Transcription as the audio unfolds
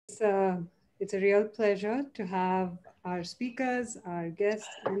it's a real pleasure to have our speakers, our guests,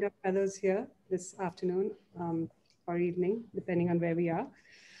 and our fellows here this afternoon or evening, depending on where we are.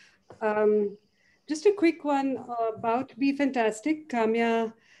 Um, just a quick one about Be Fantastic.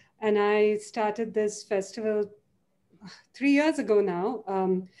 Kamya and I started this festival 3 years ago now,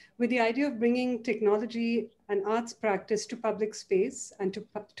 with the idea of bringing technology and arts practice to public space and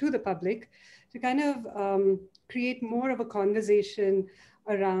to the public to kind of create more of a conversation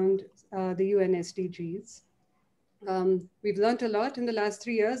around the UN SDGs. We've learned a lot in the last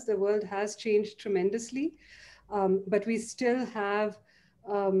 3 years. The world has changed tremendously, but we still have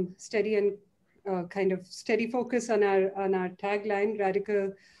steady and kind of steady focus on our tagline: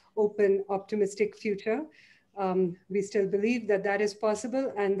 radical, open, optimistic future. We still believe that that is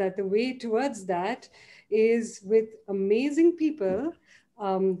possible, and that the way towards that is with amazing people,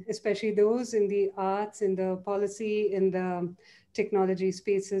 especially those in the arts, in the policy, in the technology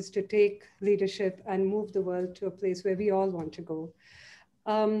spaces, to take leadership and move the world to a place where we all want to go.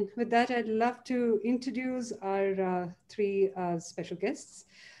 With that, I'd love to introduce our three special guests.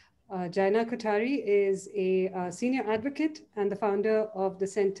 Jaina Kothari is a senior advocate and the founder of the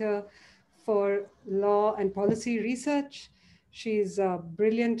Center for Law and Policy Research. She's a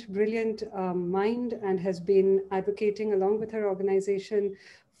brilliant, brilliant mind and has been advocating along with her organization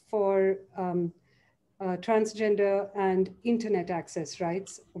for transgender and internet access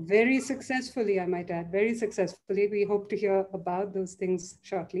rights very successfully, I might add, very successfully. We hope to hear about those things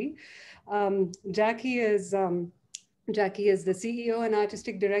shortly. Jackie is the CEO and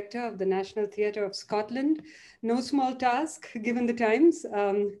Artistic Director of the National Theatre of Scotland. No small task, given the times,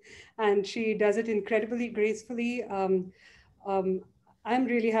 and she does it incredibly gracefully. I'm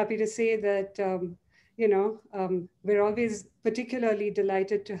really happy to say that, we're always particularly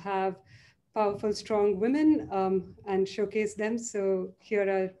delighted to have powerful, strong women and showcase them. So here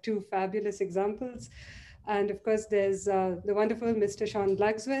are two fabulous examples. And of course, there's the wonderful Mr. Sean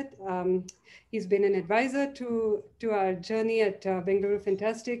Blagsworth. He's been an advisor to our journey at Bengaluru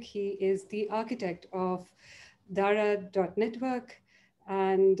Fantastic. He is the architect of Dara.network,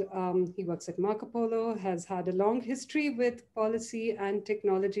 and he works at Marco Polo, has had a long history with policy and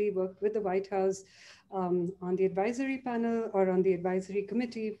technology, worked with the White House on the advisory panel or on the advisory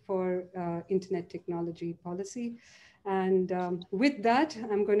committee for internet technology policy. And with that,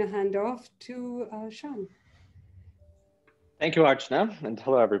 I'm going to hand off to Sean. Thank you, Archana, and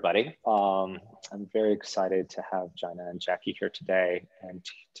hello, everybody. I'm very excited to have Jaina and Jackie here today and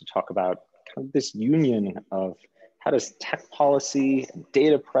to talk about kind of this union of how does tech policy and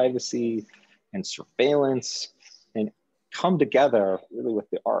data privacy and surveillance and come together really with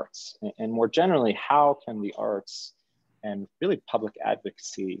the arts, and more generally, how can the arts and really public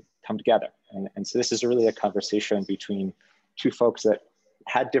advocacy come together? And so this is really a conversation between two folks that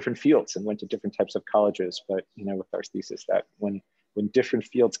had different fields and went to different types of colleges, but with our thesis that when different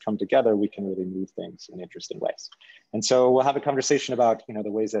fields come together, we can really move things in interesting ways. And so we'll have a conversation about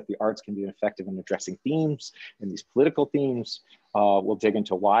the ways that the arts can be effective in addressing themes and these political themes. We'll dig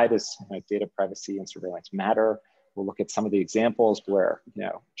into why does data privacy and surveillance matter. We'll look at some of the examples where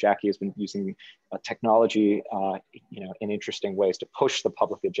Jackie has been using technology in interesting ways to push the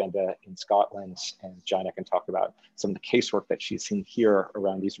public agenda in Scotland, and Jaina can talk about some of the casework that she's seen here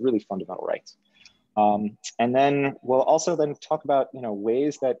around these really fundamental rights. And then we'll also then talk about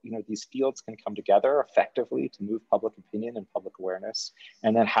ways that these fields can come together effectively to move public opinion and public awareness,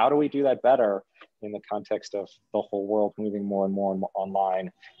 and then how do we do that better in the context of the whole world moving more and more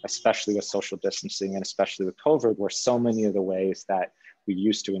online, especially with social distancing and especially with COVID, where so many of the ways that we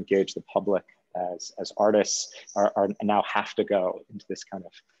used to engage the public as artists are now have to go into this kind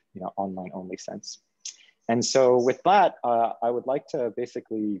of online only sense. And so with that, I would like to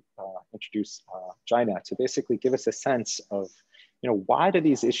basically introduce Jaina to basically give us a sense of, why do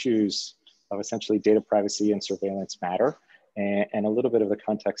these issues of essentially data privacy and surveillance matter, and a little bit of the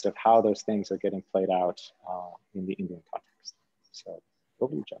context of how those things are getting played out in the Indian context. So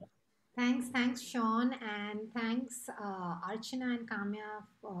over to you, Jaina. Thanks, Sean, and thanks, Archana and Kamya,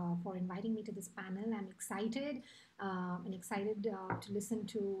 for inviting me to this panel. I'm excited to listen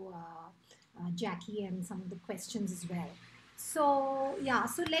to Jackie and some of the questions as well. So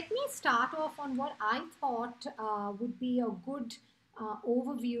let me start off on what I thought would be a good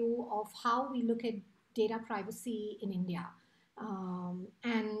overview of how we look at data privacy in India,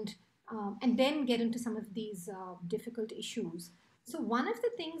 and then get into some of these difficult issues. So one of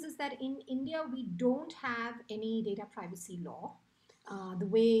the things is that in India, we don't have any data privacy law, the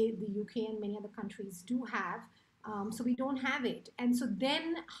way the UK and many other countries do have. So we don't have it. And so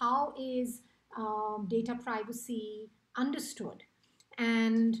then how is data privacy understood?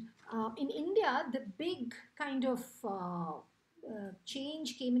 And in India, the big kind of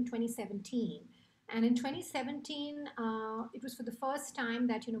change came in 2017. And in 2017, it was for the first time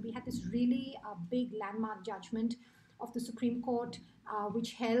that we had this really big landmark judgment of the Supreme Court,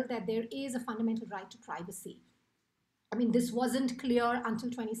 which held that there is a fundamental right to privacy. I mean, this wasn't clear until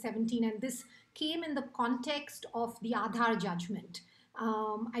 2017, and this came in the context of the Aadhaar judgment.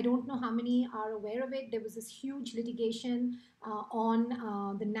 I don't know how many are aware of it. There was this huge litigation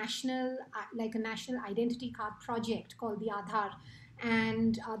on the national, like a national identity card project called the Aadhaar.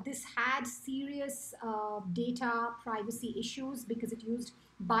 And this had serious data privacy issues because it used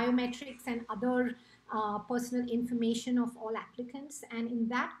biometrics and other personal information of all applicants. And in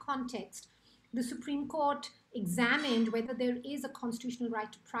that context, the Supreme Court examined whether there is a constitutional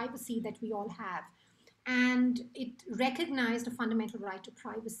right to privacy that we all have. And it recognized a fundamental right to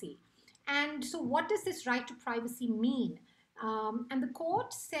privacy. And so, what does this right to privacy mean? And the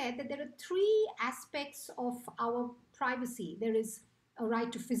court said that there are three aspects of our privacy. There is a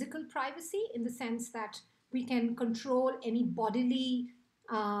right to physical privacy in the sense that we can control any bodily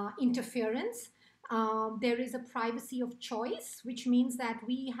interference. There is a privacy of choice, which means that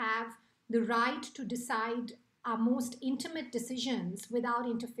we have the right to decide our most intimate decisions without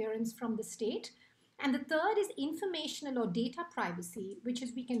interference from the state. And the third is informational or data privacy, which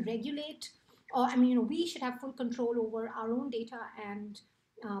is we can regulate, or we should have full control over our own data and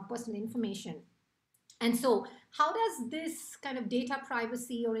personal information. And so, how does this kind of data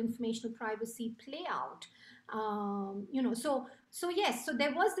privacy or informational privacy play out? So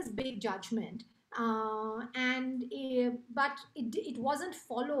there was this big judgment, but it wasn't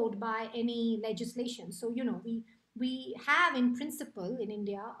followed by any legislation. So we have, in principle, in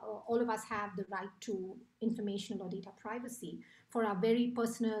India, all of us have the right to informational or data privacy for our very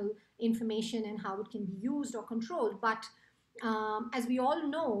personal information and how it can be used or controlled. But as we all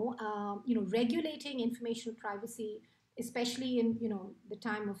know, regulating informational privacy, especially in the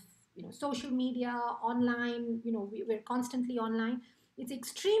time of social media, online, we're constantly online. It's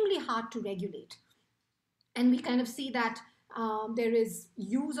extremely hard to regulate, and we kind of see that there is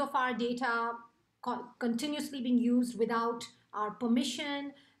use of our data continuously being used without our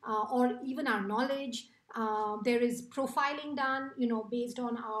permission or even our knowledge. There is profiling done, based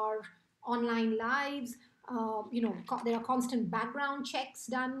on our online lives. There are constant background checks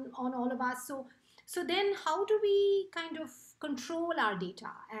done on all of us. So then, how do we kind of control our data?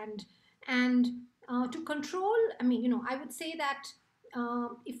 And to control, I would say that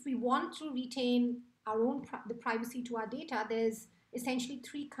if we want to retain our own the privacy to our data, there's essentially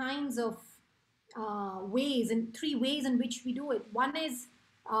three kinds of three ways in which we do it. One is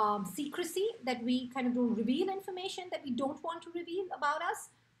secrecy, that we kind of don't reveal information that we don't want to reveal about us.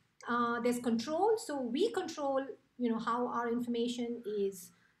 There's control, so we control how our information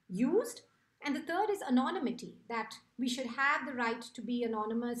is used. And the third is anonymity, that we should have the right to be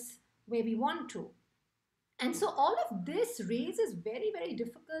anonymous where we want to. And so all of this raises very, very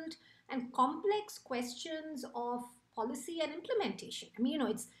difficult and complex questions of policy and implementation.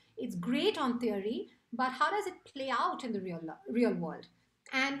 It's great on theory, but how does it play out in the real world?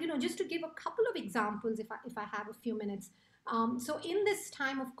 And just to give a couple of examples, if I have a few minutes. So in this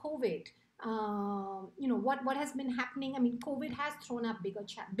time of COVID, what has been happening? COVID has thrown up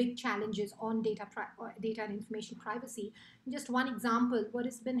big challenges on data and information privacy. Just one example, what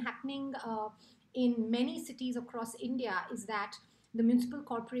has been happening in many cities across India is that the municipal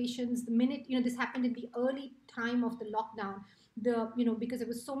corporations, the minute this happened in the early time of the lockdown, because there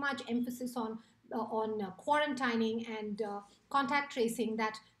was so much emphasis on quarantining and contact tracing,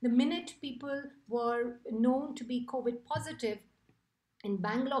 that the minute people were known to be COVID positive, in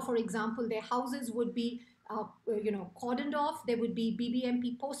Bangalore, for example, their houses would be cordoned off. There would be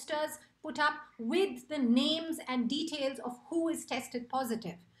BBMP posters put up with the names and details of who is tested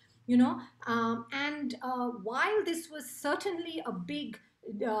positive. While this was certainly a big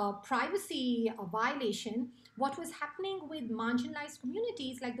privacy violation, what was happening with marginalized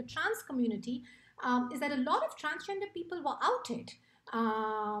communities like the trans community is that a lot of transgender people were outed,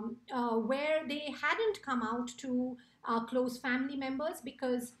 where they hadn't come out to close family members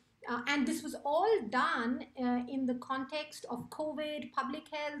because, and this was all done in the context of COVID, public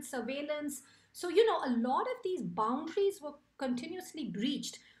health, surveillance. So, a lot of these boundaries were continuously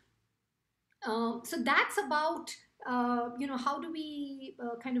breached. So that's about, how do we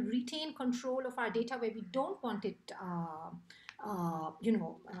kind of retain control of our data where we don't want it,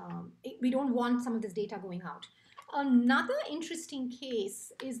 we don't want some of this data going out. Another interesting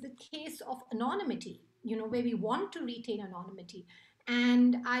case is the case of anonymity, where we want to retain anonymity.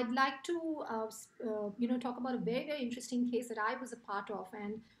 And I'd like to, talk about a very, very interesting case that I was a part of.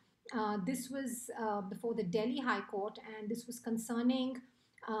 And This was before the Delhi High Court, and this was concerning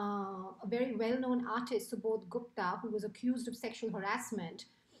a very well-known artist, Subodh Gupta, who was accused of sexual harassment.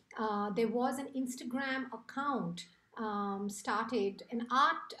 There was an Instagram account started, an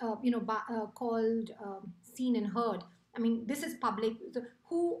art, called Seen and Heard. I mean, this is public.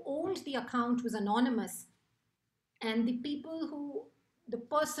 Who owned the account was anonymous, and the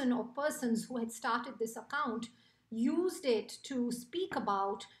person or persons who had started this account used it to speak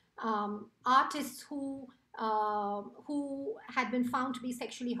about artists who had been found to be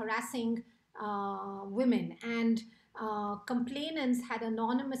sexually harassing women, and complainants had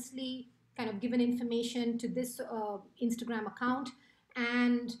anonymously kind of given information to this Instagram account.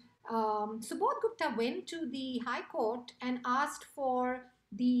 And Subodh Gupta went to the High Court and asked for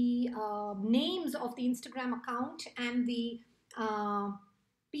the names of the Instagram account and the uh,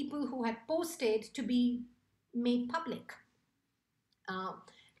 people who had posted to be made public. Uh,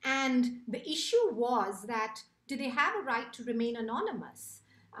 and the issue was that, do they have a right to remain anonymous?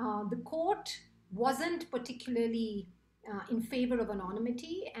 The court wasn't particularly in favor of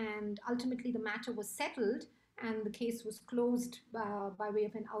anonymity, and ultimately the matter was settled and the case was closed by way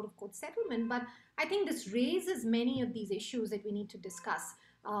of an out of court settlement. But I think this raises many of these issues that we need to discuss.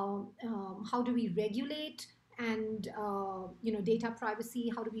 How do we regulate and data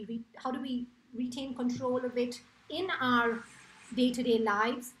privacy? How do we retain control of it in our day-to-day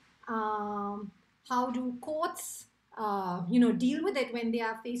lives? How do courts deal with it when they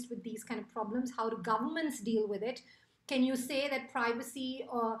are faced with these kind of problems? How do governments deal with it? Can you say that privacy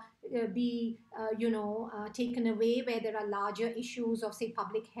be taken away where there are larger issues of, say,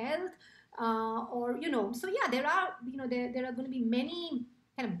 public health? So yeah, there are there are going to be many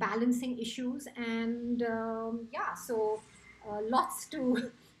kind of balancing issues, and lots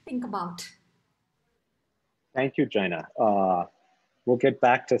to think about. Thank you, Jaina. We'll get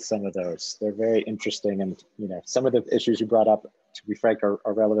back to some of those. They're very interesting, and some of the issues you brought up, to be frank, are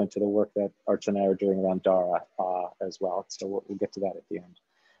relevant to the work that Arch and I are doing around DARA as well. So we'll get to that at the end.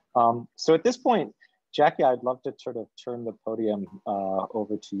 So at this point, Jackie, I'd love to sort of turn the podium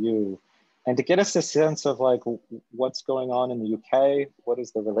over to you, and to get us a sense of like what's going on in the UK, what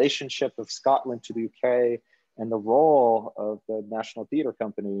is the relationship of Scotland to the UK, and the role of the National Theatre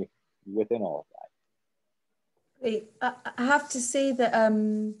Company within all of that. I have to say that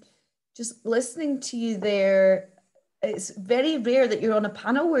just listening to you there, it's very rare that you're on a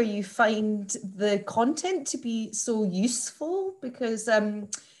panel where you find the content to be so useful, because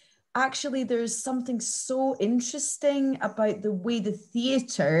actually there's something so interesting about the way the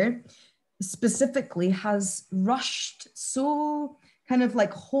theatre specifically has rushed so kind of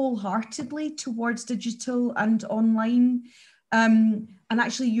like wholeheartedly towards digital and online. And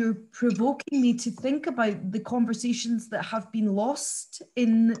actually you're provoking me to think about the conversations that have been lost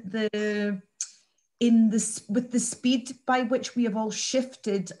with the speed by which we have all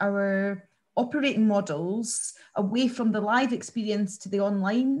shifted our operating models away from the live experience to the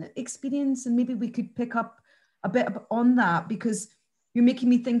online experience. And maybe we could pick up a bit on that, because you're making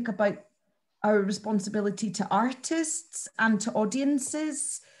me think about our responsibility to artists and to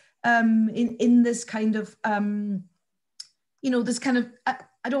audiences in this kind of this kind of,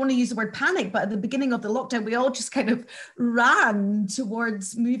 I don't want to use the word panic, but at the beginning of the lockdown, we all just kind of ran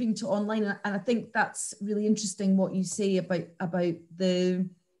towards moving to online. And I think that's really interesting what you say about the,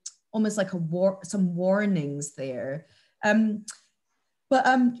 almost like some warnings there.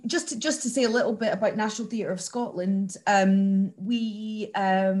 Just to say a little bit about National Theatre of Scotland, we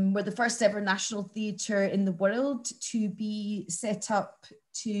were the first ever national theatre in the world to be set up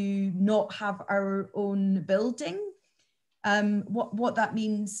to not have our own building. What that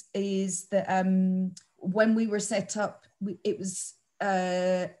means is that when we were set up,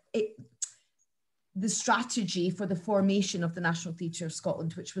 the strategy for the formation of the National Theatre of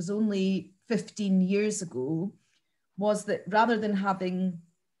Scotland, which was only 15 years ago, was that rather than having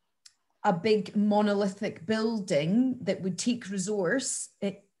a big monolithic building that would take resource,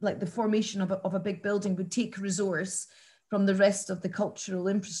 like the formation of a big building would take resource from the rest of the cultural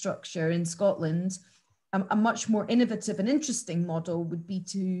infrastructure in Scotland, a much more innovative and interesting model would be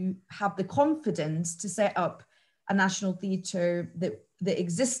to have the confidence to set up a national theatre that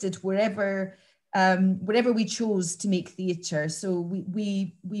existed wherever we chose to make theatre. So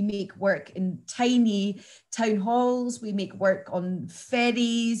we make work in tiny town halls, we make work on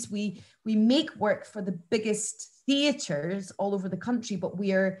ferries, we make work for the biggest theatres all over the country, but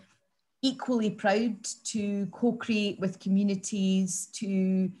we are equally proud to co-create with communities,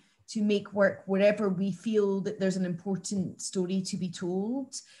 to make work wherever we feel that there's an important story to be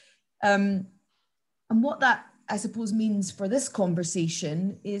told. And what that I suppose, means for this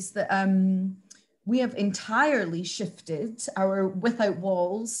conversation is that we have entirely shifted our Without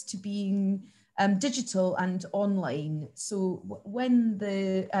Walls to being digital and online. So when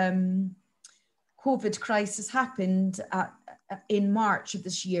the COVID crisis happened in March of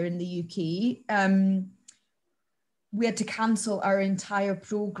this year in the UK, we had to cancel our entire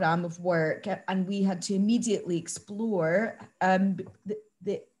program of work, and we had to immediately explore.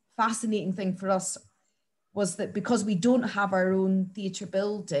 The fascinating thing for us was that because we don't have our own theatre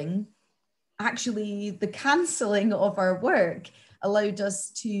building, actually the cancelling of our work allowed us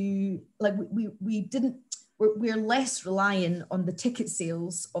to, like, we're less reliant on the ticket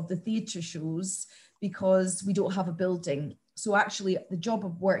sales of the theatre shows because we don't have a building. So actually the job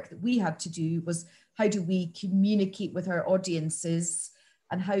of work that we had to do was, how do we communicate with our audiences,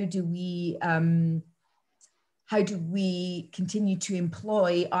 and how do we continue to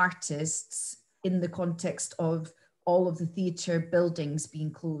employ artists in the context of all of the theatre buildings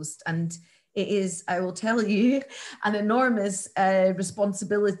being closed? And it is, I will tell you, an enormous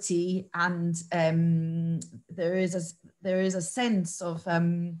responsibility, and there is a sense of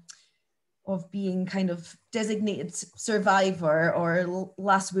being kind of designated survivor or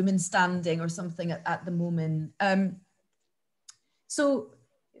last woman standing or something at the moment. So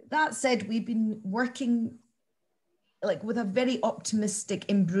that said, we've been working like with a very optimistic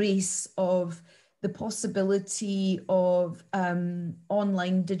embrace of the possibility of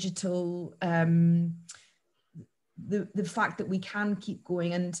online digital, the fact that we can keep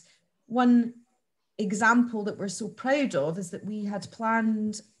going. And one example that we're so proud of is that we had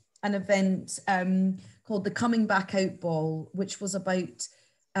planned an event called the Coming Back Out Ball, which was about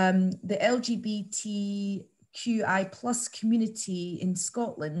the LGBTQI plus community in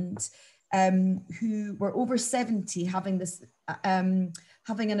Scotland, who were over 70, having this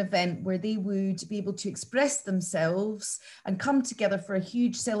having an event where they would be able to express themselves and come together for a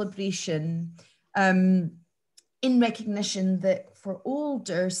huge celebration, in recognition that for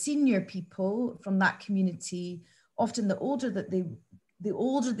older senior people from that community, often the older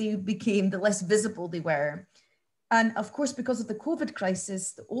they became, the less visible they were. And of course, because of the COVID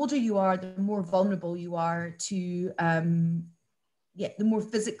crisis, the older you are, the more vulnerable you are to, the more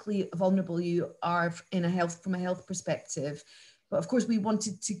physically vulnerable you are from a health perspective. But of course, we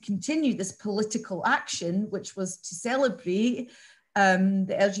wanted to continue this political action, which was to celebrate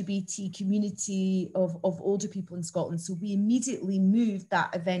the LGBT community of older people in Scotland. So we immediately moved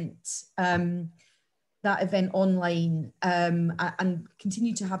that event online, and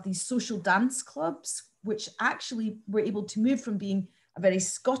continue to have these social dance clubs, which actually were able to move from being a very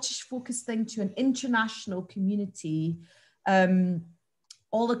Scottish focused thing to an international community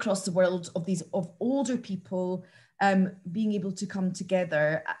all across the world of older people being able to come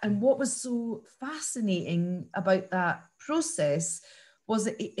together. And what was so fascinating about that process was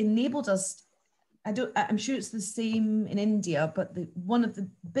that it enabled us, I'm sure it's the same in India, but one of the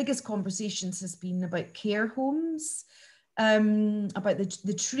biggest conversations has been about care homes, about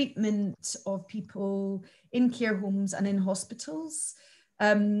the treatment of people in care homes and in hospitals.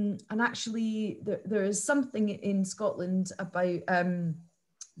 And actually, there is something in Scotland about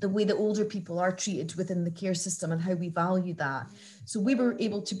the way that older people are treated within the care system and how we value that. So we were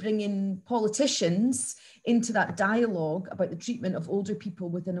able to bring in politicians into that dialogue about the treatment of older people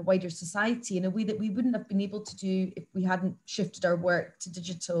within a wider society in a way that we wouldn't have been able to do if we hadn't shifted our work to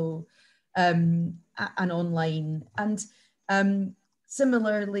digital and online. And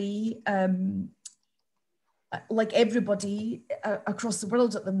similarly, like everybody across the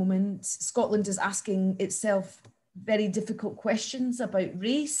world at the moment, Scotland is asking itself very difficult questions about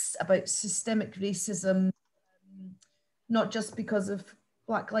race, about systemic racism, not just because of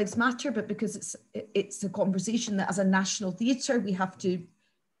Black Lives Matter, but because it's a conversation that as a national theatre we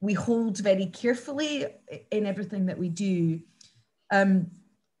hold very carefully in everything that we do.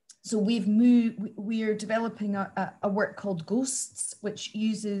 So we're developing a work called Ghosts, which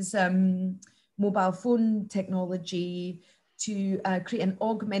uses mobile phone technology to create an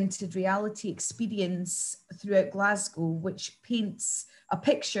augmented reality experience throughout Glasgow, which paints a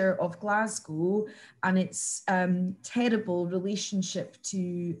picture of Glasgow and its terrible relationship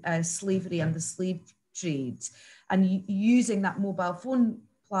to slavery and the slave trade, and using that mobile phone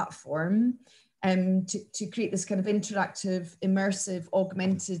platform to create this kind of interactive, immersive,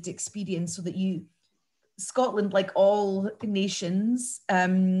 augmented experience, so that Scotland, like all nations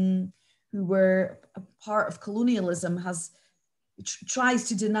who were a part of colonialism, tries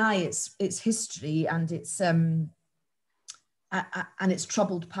to deny its history and its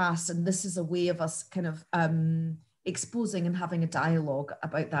troubled past, and this is a way of us kind of exposing and having a dialogue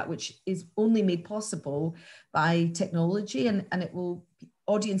about that, which is only made possible by technology, and it will,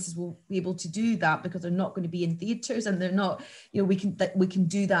 audiences will be able to do that because they're not going to be in theaters, and they're not, you know, we can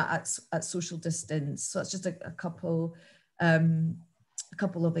do that at social distance. So that's just a couple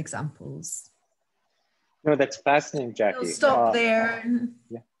of examples. No, that's fascinating, Jackie. I'll stop there.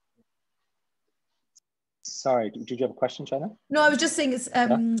 Yeah. Sorry, did you have a question, China? No, I was just saying it's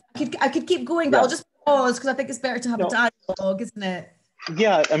I could keep going, but I'll just pause because I think it's better to have a dialogue, isn't it?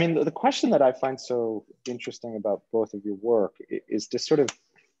 Yeah, I mean, the question that I find so interesting about both of your work is to sort of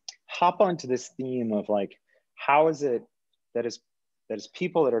hop onto this theme of like, how is it that is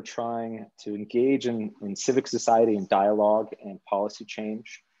people that are trying to engage in civic society and dialogue and policy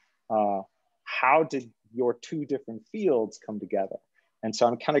change, how did your two different fields come together? And so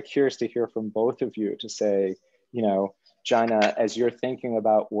I'm kind of curious to hear from both of you to say, you know, Jaaga, as you're thinking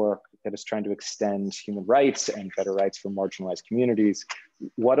about work that is trying to extend human rights and better rights for marginalized communities,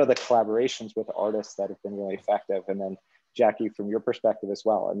 what are the collaborations with artists that have been really effective? And then Jackie, from your perspective as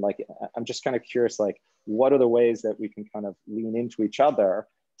well. And like, I'm just kind of curious, like, what are the ways that we can kind of lean into each other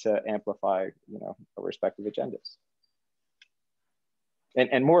to amplify, you know, our respective agendas?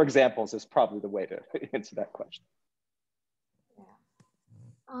 And more examples is probably the way to answer that question.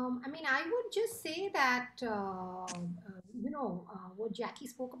 I mean, I would just say that, you know, what Jackie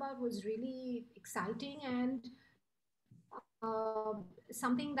spoke about was really exciting and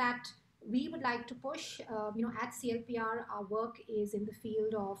something that we would like to push. You know, at CLPR, our work is in the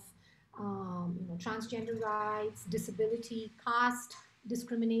field of, you know, transgender rights, disability, caste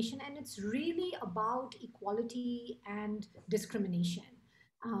discrimination, and it's really about equality and discrimination.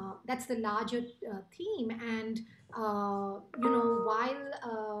 That's the larger theme. And you know,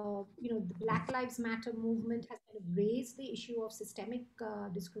 while you know, the Black Lives Matter movement has kind of raised the issue of systemic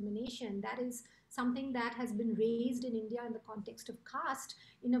discrimination, that is something that has been raised in India in the context of caste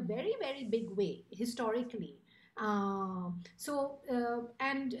in a very, very big way historically. So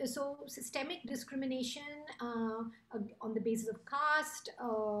systemic discrimination on the basis of caste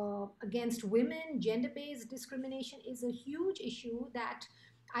against women, gender-based discrimination is a huge issue that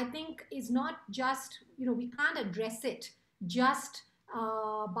I think is not just, you know, we can't address it just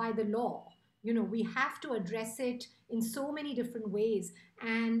by the law. You know, we have to address it in so many different ways.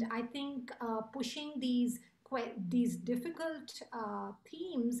 And I think pushing these difficult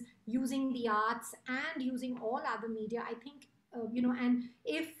themes using the arts and using all other media, I think, you know, and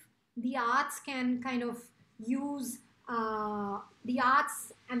if the arts can kind of use the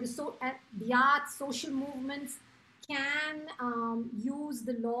arts and the arts, social movements can use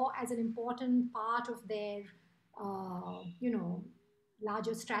the law as an important part of their, you know,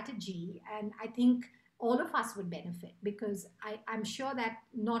 larger strategy. And I think all of us would benefit because I'm sure that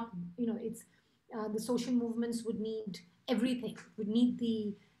not, you know, it's the social movements would need everything, would need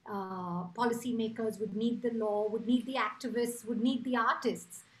the policymakers, would need the law, would need the activists, would need the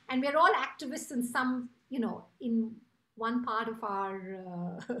artists. And we're all activists in some, you know, in one part of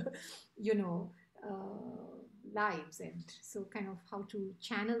our, you know, lives. And so kind of how to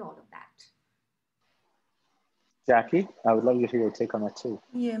channel all of that. Jackie, I would love you to hear your take on that too.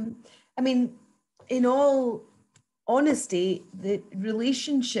 Yeah, I mean, in all honesty, the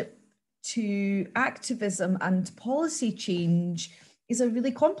relationship to activism and policy change is a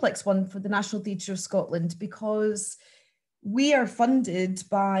really complex one for the National Theatre of Scotland because we are funded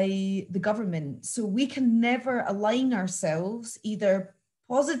by the government. So we can never align ourselves either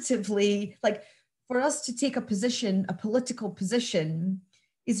positively, like for us to take a position, a political position,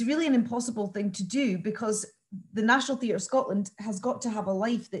 is really an impossible thing to do because the National Theatre of Scotland has got to have a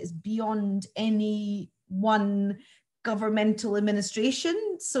life that is beyond any one governmental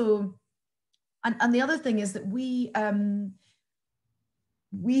administration. So, and the other thing is that we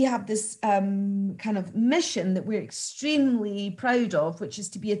have this kind of mission that we're extremely proud of, which is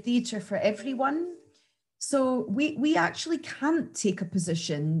to be a theatre for everyone. So we actually can't take a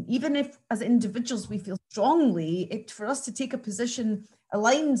position, even if as individuals we feel strongly, for us to take a position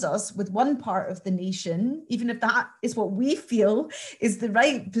aligns us with one part of the nation, even if that is what we feel is the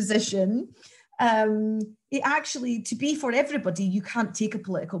right position. It actually, to be for everybody, you can't take a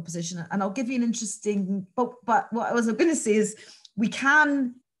political position. And I'll give you an interesting, but what I was going to say is we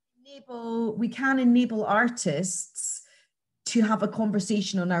can enable artists to have a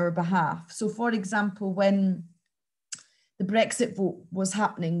conversation on our behalf. So for example, when the Brexit vote was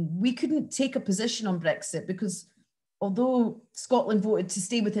happening, we couldn't take a position on Brexit because although Scotland voted to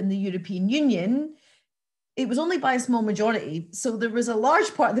stay within the European Union, it was only by a small majority. So there was a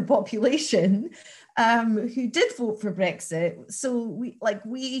large part of the population who did vote for Brexit. So we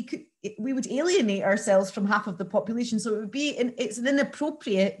would alienate ourselves from half of the population. So it would be, it's an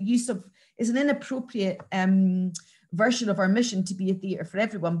inappropriate version of our mission to be a theatre for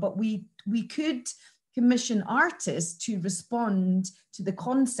everyone. But we could commission artists to respond to the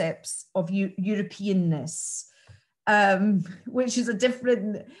concepts of Europeanness. Which is a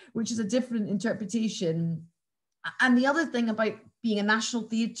different interpretation. And the other thing about being a national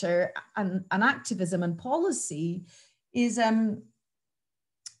theatre and activism and policy is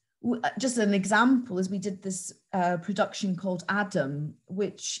just an example is we did this production called Adam,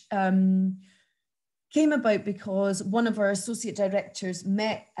 which came about because one of our associate directors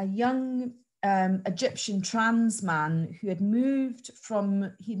met a young Egyptian trans man who had moved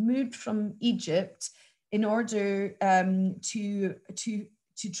from Egypt in order to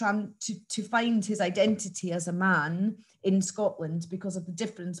find his identity as a man in Scotland because of the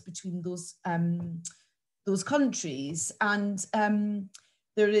difference between those countries. And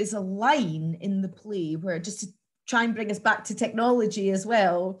there is a line in the play where, just to try and bring us back to technology as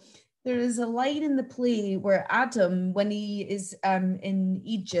well, there is a line in the play where Adam, when he is in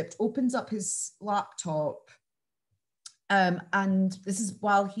Egypt, opens up his laptop, and this is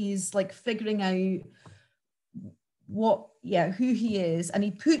while he's like figuring out who he is, and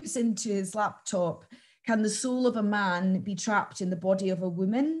he puts into his laptop, can the soul of a man be trapped in the body of a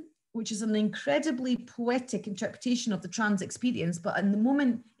woman? Which is an incredibly poetic interpretation of the trans experience. But in the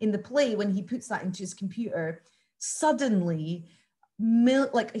moment in the play, when he puts that into his computer, suddenly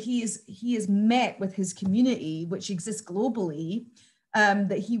he is met with his community, which exists globally,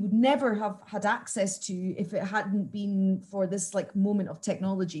 that he would never have had access to if it hadn't been for this like moment of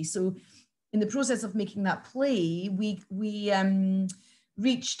technology. So in the process of making that play, we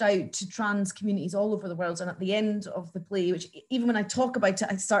reached out to trans communities all over the world. And at the end of the play, which even when I talk about it,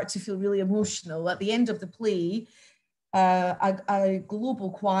 I start to feel really emotional. At the end of the play, a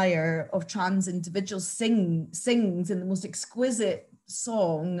global choir of trans individuals sings in the most exquisite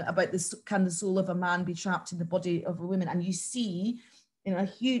song about this, can the soul of a man be trapped in the body of a woman? And you see in a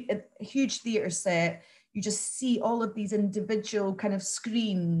huge theatre set, you just see all of these individual kind of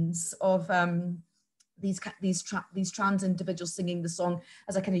screens of these trans individuals singing the song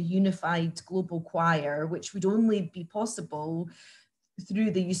as a kind of unified global choir, which would only be possible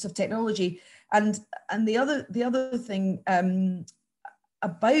through the use of technology. And the other thing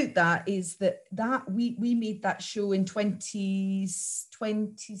about that is that we made that show in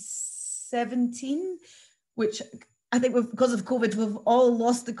 2017, which I think because of COVID, we've all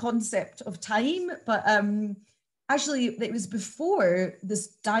lost the concept of time, but actually it was before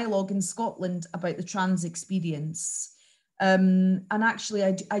this dialogue in Scotland about the trans experience. And actually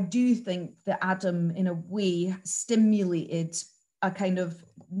I do think that Adam, in a way, stimulated a kind of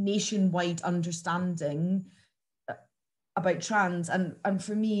nationwide understanding about trans. And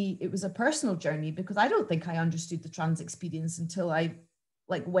for me, it was a personal journey, because I don't think I understood the trans experience until I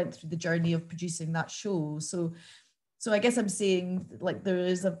went through the journey of producing that show. So I guess I'm saying there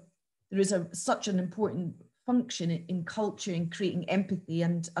is such an important function in culture, in creating empathy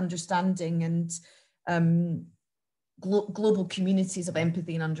and understanding, and global communities of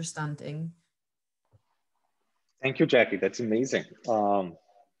empathy and understanding. Thank you, Jackie. That's amazing.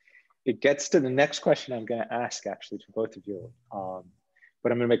 It gets to the next question I'm going to ask, actually, to both of you.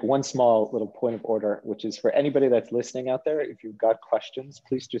 But I'm going to make one small little point of order, which is for anybody that's listening out there, if you've got questions,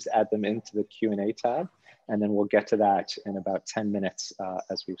 please just add them into the Q&A tab, and then we'll get to that in about 10 minutes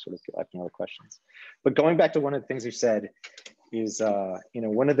as we sort of collect more questions. But going back to one of the things you said is,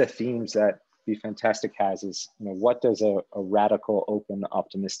 one of the themes that Be Fantastic has is, what does a radical, open,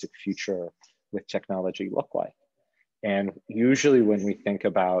 optimistic future with technology look like? And usually when we think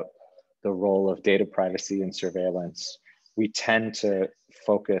about the role of data privacy and surveillance, we tend to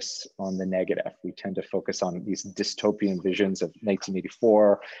focus on the negative. We tend to focus on these dystopian visions of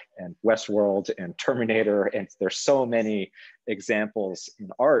 1984 and Westworld and Terminator. And there's so many examples in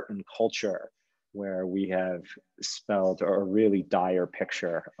art and culture where we have spelled a really dire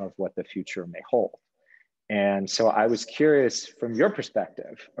picture of what the future may hold. And so I was curious from your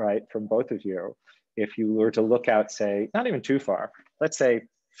perspective, right, from both of you, if you were to look out, say, not even too far, let's say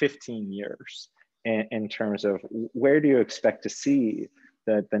 15 years, in terms of where do you expect to see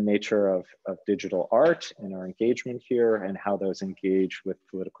the nature of digital art and our engagement here, and how those engage with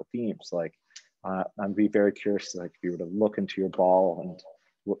political themes? I'd be very curious, if you were to look into your ball, and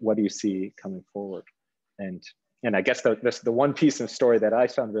what do you see coming forward? And I guess the one piece of story that I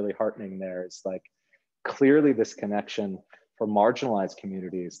found really heartening there is clearly this connection for marginalized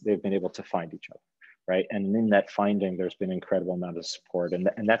communities, they've been able to find each other. right? And in that finding, there's been an incredible amount of support, and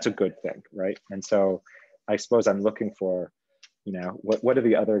that's a good thing, right? And so I suppose I'm looking for, you know, what are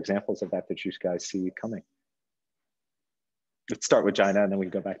the other examples of that you guys see coming? Let's start with Jaina, and then we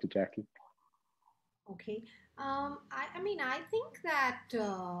can go back to Jackie. Okay. I mean, I think that,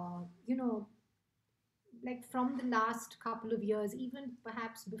 you know, like from the last couple of years, even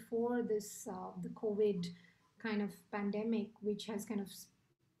perhaps before this, the COVID kind of pandemic, which has kind of,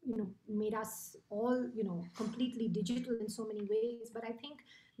 you know, made us all, you know, completely digital in so many ways. But I think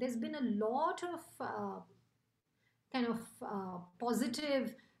there's been a lot of kind of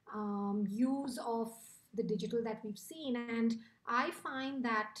positive use of the digital that we've seen. And I find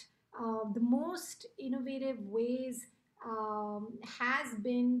that the most innovative ways has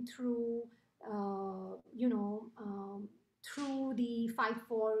been through, you know, through the fight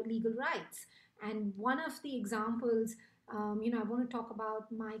for legal rights. And one of the examples, you know, I want to talk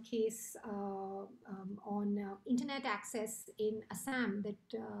about my case on internet access in Assam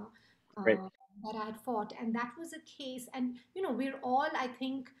Great. that I had fought, and that was a case. And you know, we're all, I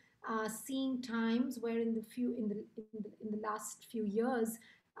think, seeing times where in the last few years,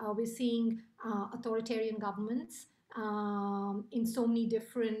 we're seeing authoritarian governments in so many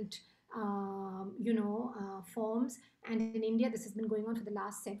different forms. And in India, this has been going on for the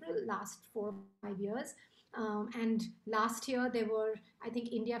last 4 or 5 years. And last year, I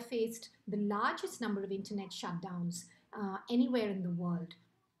think India faced the largest number of internet shutdowns anywhere in the world.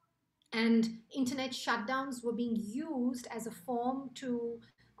 And internet shutdowns were being used as a form to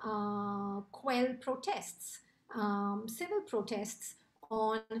quell protests, civil protests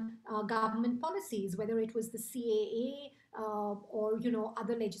on government policies, whether it was the CAA or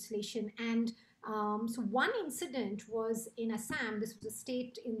other legislation. And so one incident was in Assam. This was a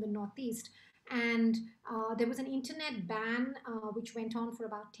state in the northeast, and there was an internet ban which went on for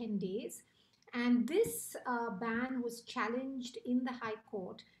about 10 days. And this ban was challenged in the High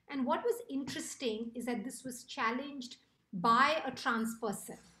Court. And what was interesting is that this was challenged by a trans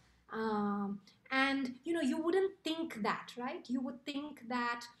person. And you wouldn't think that, right? You would think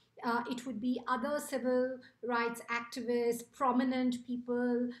that it would be other civil rights activists, prominent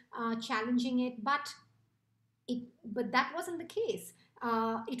people challenging it, but that wasn't the case.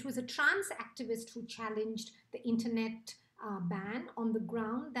 It was a trans activist who challenged the internet ban on the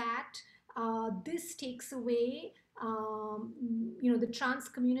ground that this takes away, the trans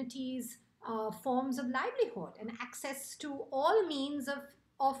community's forms of livelihood and access to all means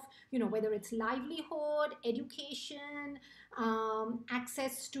of whether it's livelihood, education,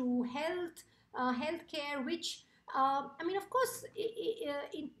 access to healthcare, which I mean, of course,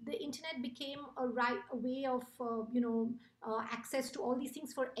 the internet became a way of access to all these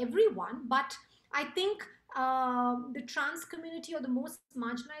things for everyone. But I think the trans community or the most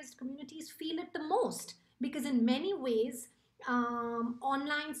marginalized communities feel it the most, because in many ways,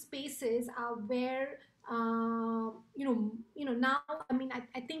 online spaces are where now. I mean,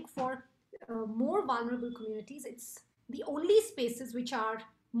 I think for more vulnerable communities, it's the only spaces which are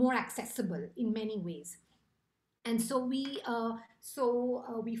more accessible in many ways. And so we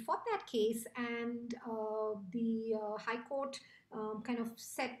fought that case, and the High Court kind of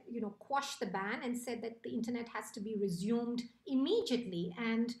said, quashed the ban and said that the internet has to be resumed immediately.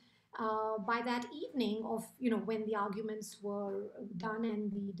 And by that evening of, when the arguments were done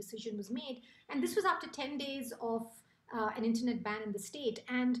and the decision was made, and this was after 10 days of an internet ban in the state.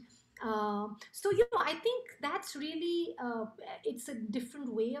 And I think that's really, it's a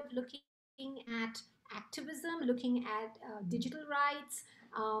different way of looking at activism, looking at digital rights,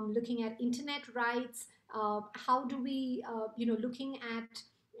 looking at internet rights. How do we, looking at,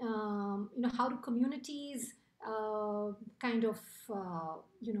 how do communities kind of,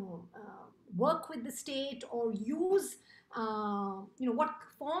 work with the state or use, what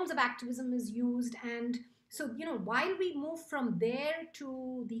forms of activism is used. And so, while we move from there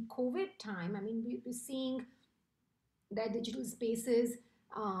to the COVID time, I mean, we're seeing that digital spaces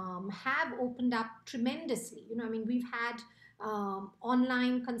have opened up tremendously. I mean, we've had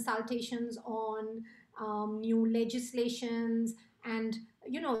online consultations on new legislations, and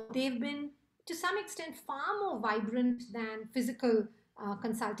they've been to some extent far more vibrant than physical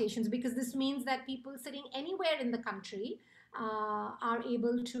consultations, because this means that people sitting anywhere in the country are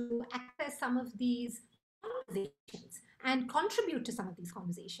able to access some of these conversations and contribute to some of these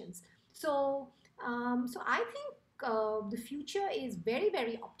conversations. So I think the future is very,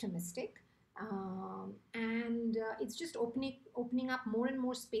 very optimistic, and it's just opening up more and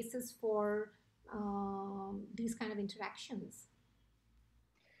more spaces for these kind of interactions.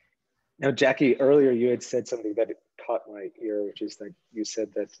 Now, Jackie, earlier you had said something that caught my ear, which is that you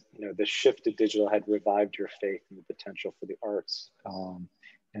said that the shift to digital had revived your faith in the potential for the arts.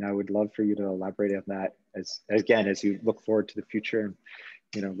 And I would love for you to elaborate on that as you look forward to the future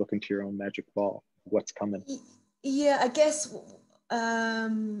and look into your own magic ball, what's coming. Yeah, I guess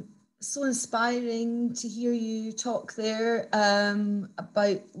so inspiring to hear you talk there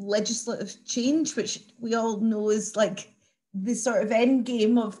about legislative change, which we all know is like the sort of end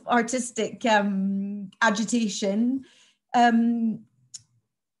game of artistic agitation. For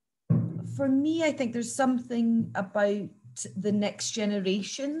me, I think there's something about the next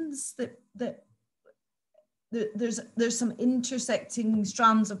generations that there's some intersecting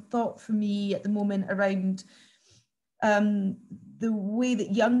strands of thought for me at the moment around the way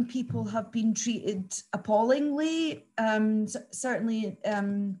that young people have been treated appallingly. Certainly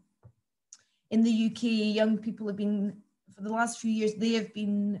in the UK, young people have been, for the last few years, they have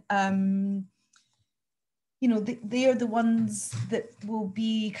been, they are the ones that will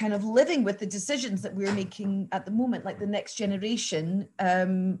be kind of living with the decisions that we're making at the moment. Like the next generation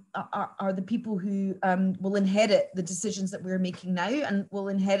are the people who will inherit the decisions that we're making now and will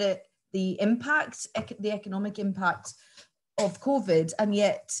inherit the impact, the economic impact of COVID, and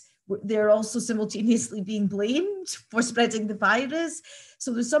yet they're also simultaneously being blamed for spreading the virus.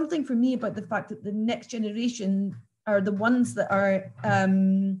 So there's something for me about the fact that the next generation are the ones that are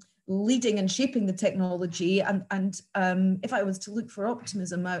leading and shaping the technology. And if I was to look for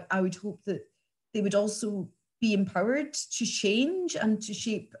optimism, I would hope that they would also be empowered to change and to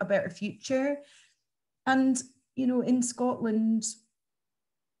shape a better future. And, in Scotland,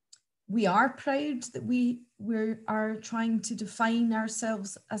 we are proud that we are trying to define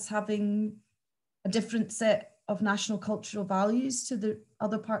ourselves as having a different set of national cultural values to the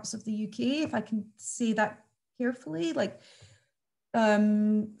other parts of the UK, if I can say that carefully. Like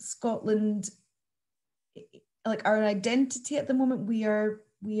Scotland, like our identity at the moment, we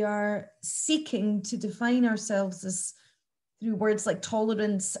are seeking to define ourselves as through words like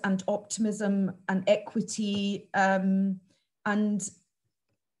tolerance and optimism and equity, and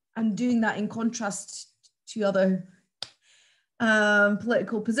doing that in contrast to other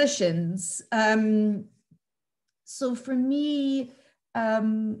political positions. So for me,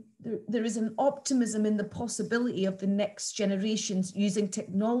 there is an optimism in the possibility of the next generations using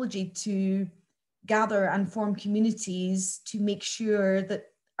technology to gather and form communities to make sure that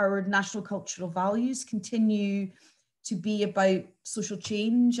our national cultural values continue to be about social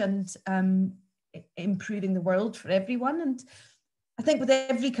change and improving the world for everyone. And I think with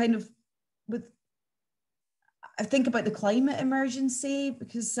every kind of, I think about the climate emergency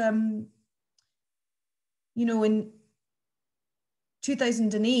because, in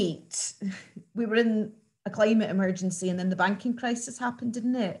 2008, we were in a climate emergency and then the banking crisis happened,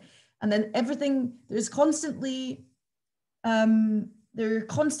 didn't it? And then there's constantly, there are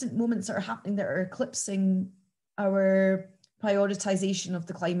constant moments that are happening that are eclipsing our prioritization of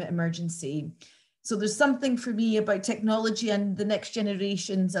the climate emergency. So there's something for me about technology and the next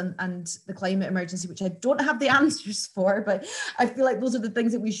generations and the climate emergency, which I don't have the answers for, but I feel like those are the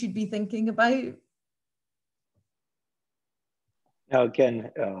things that we should be thinking about. Now, again,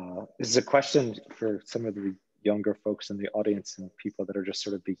 this is a question for some of the younger folks in the audience and people that are just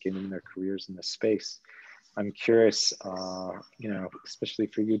sort of beginning their careers in this space. I'm curious, especially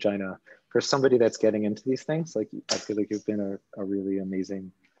for you, Jaina, for somebody that's getting into these things, like I feel like you've been a really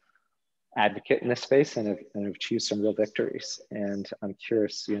amazing advocate in this space and have achieved some real victories. And I'm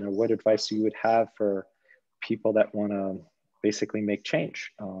curious, what advice you would have for people that want to basically make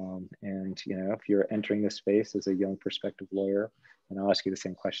change. And if you're entering this space as a young prospective lawyer, and I'll ask you the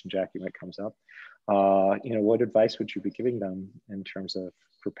same question, Jackie, when it comes up, what advice would you be giving them in terms of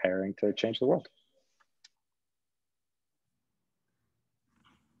preparing to change the world?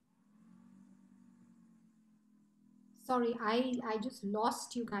 Sorry, I just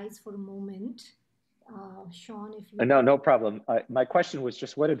lost you guys for a moment. Sean, if you... No problem. My question was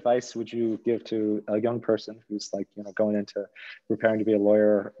just what advice would you give to a young person who's like, going into preparing to be a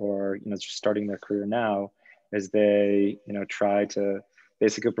lawyer or, just starting their career now as they, try to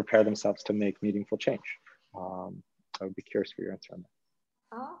basically prepare themselves to make meaningful change? I would be curious for your answer on that.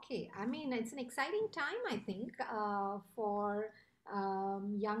 Okay, I mean, it's an exciting time, I think, for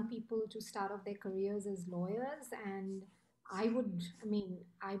young people to start off their careers as lawyers. And I would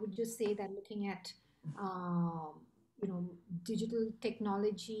just say that looking at, um, digital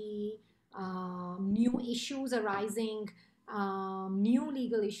technology, new issues arising, new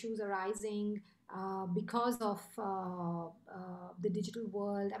legal issues arising because of the digital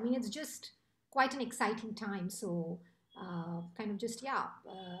world. I mean, it's just quite an exciting time. So, kind of just,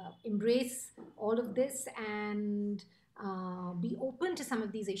 embrace all of this and be open to some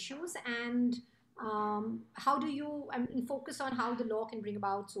of these issues. And how do you, I mean, focus on how the law can bring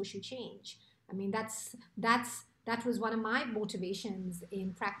about social change? I mean, that was one of my motivations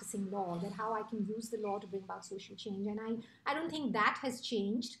in practicing law, that how I can use the law to bring about social change. And I don't think that has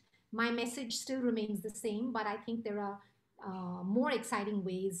changed. My message still remains the same, but I think there are more exciting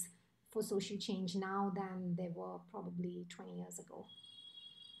ways for social change now than there were probably 20 years ago.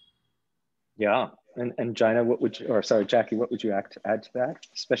 Yeah, and Gina, what would you, or sorry, Jackie, what would you add to that,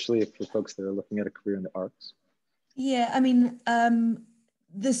 especially for folks that are looking at a career in the arts? Yeah, I mean,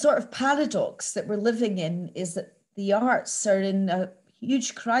 the sort of paradox that we're living in is that the arts are in a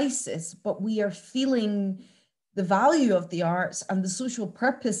huge crisis, but we are feeling the value of the arts and the social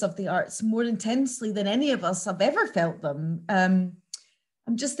purpose of the arts more intensely than any of us have ever felt them.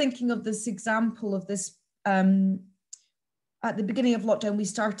 I'm just thinking of this example of this. At the beginning of lockdown, we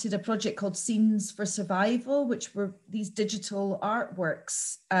started a project called Scenes for Survival, which were these digital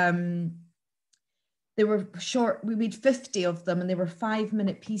artworks. They were short, we made 50 of them, and they were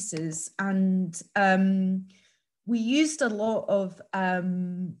 5-minute pieces. And we used a lot of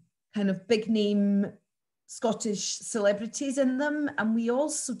kind of big name Scottish celebrities in them. And we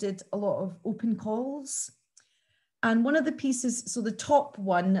also did a lot of open calls. And one of the pieces, so the top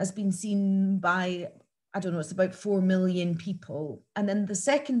one has been seen by, I don't know, it's about 4 million people. And then the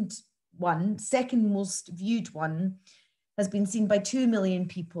second most viewed one, has been seen by 2 million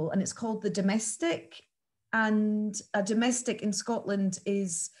people, and it's called The Domestic. And a domestic in Scotland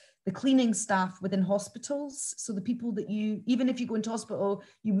is the cleaning staff within hospitals. So the people that you, even if you go into hospital,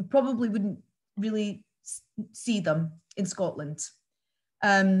 you probably wouldn't really see them in Scotland.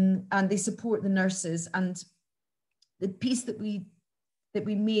 And they support the nurses. And the piece that we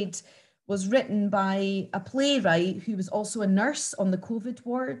made was written by a playwright who was also a nurse on the COVID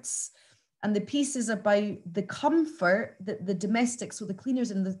wards. And the piece is about the comfort that the domestics, so the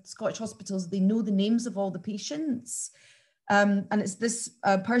cleaners in the Scottish hospitals, they know the names of all the patients. And it's this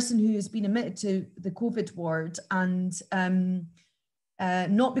person who has been admitted to the COVID ward, and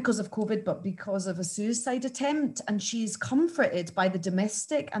not because of COVID, but because of a suicide attempt. And she's comforted by the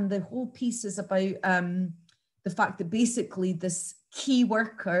domestic. And the whole piece is about the fact that basically this key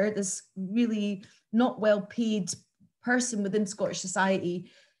worker, this really not well paid person within Scottish society,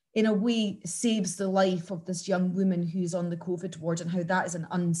 in a way saves the life of this young woman who's on the COVID ward, and how that is an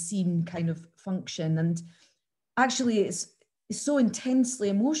unseen kind of function. And actually it's so intensely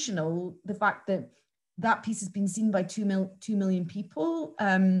emotional, the fact that that piece has been seen by 2 million people,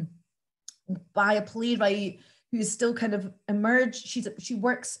 by a playwright who is still kind of emerged. She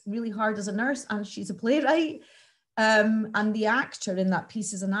works really hard as a nurse, and she's a playwright. And the actor in that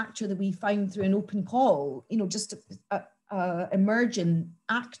piece is an actor that we found through an open call, you know, just a emerging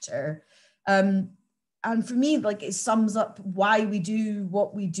actor. And for me, like, it sums up why we do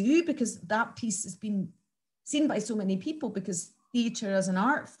what we do, because that piece has been seen by so many people, because theatre as an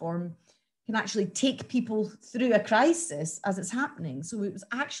art form can actually take people through a crisis as it's happening. So it was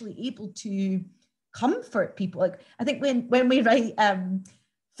actually able to comfort people. Like, I think when we write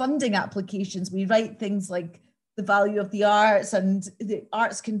funding applications, we write things like the value of the arts, and the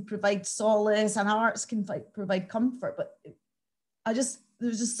arts can provide solace, and arts can provide comfort. But there's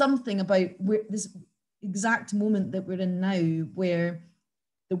just something about this exact moment that we're in now, where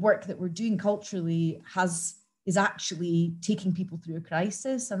the work that we're doing culturally is actually taking people through a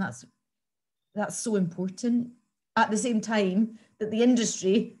crisis. And that's so important, at the same time that the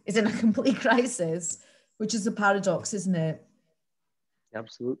industry is in a complete crisis, which is a paradox, isn't it?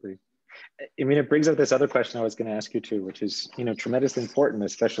 Absolutely. I mean, it brings up this other question I was going to ask you too, which is, you know, tremendously important,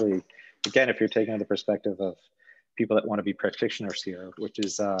 especially, again, if you're taking on the perspective of people that want to be practitioners here, which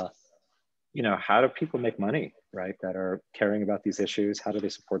is, you know, how do people make money, right, that are caring about these issues? How do they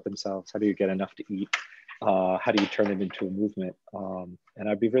support themselves? How do you get enough to eat? How do you turn it into a movement? And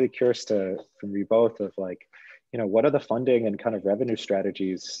I'd be really curious from you both of, like, you know, what are the funding and kind of revenue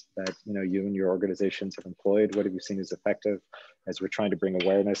strategies that, you know, you and your organizations have employed? What have you seen as effective as we're trying to bring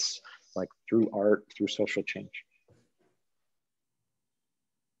awareness, like through art, through social change?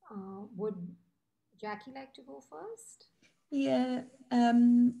 Would Jackie like to go first? Yeah,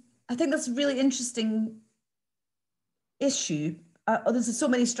 I think that's a really interesting issue. There's so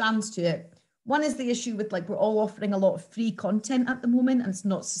many strands to it. One is the issue with, like, we're all offering a lot of free content at the moment, and it's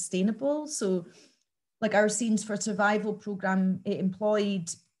not sustainable. So, like, our Scenes for Survival program, it employed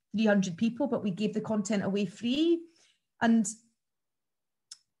 300 people, but we gave the content away free, and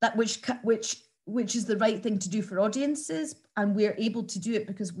that which is the right thing to do for audiences. And we're able to do it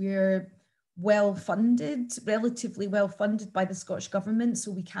because we're relatively well funded by the Scottish government,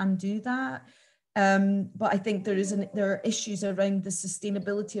 so we can do that. But I think there are issues around the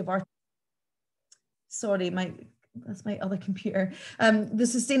sustainability of our. Sorry, that's my other computer. The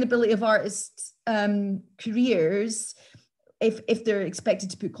sustainability of artists' careers, if they're expected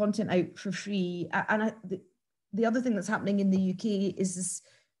to put content out for free. And the other thing that's happening in the UK is this,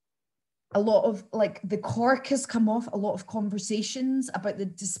 a lot of, like, the cork has come off a lot of conversations about the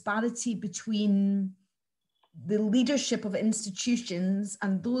disparity between the leadership of institutions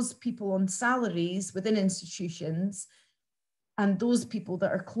and those people on salaries within institutions and those people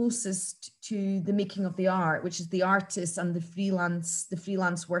that are closest to the making of the art, which is the artists and the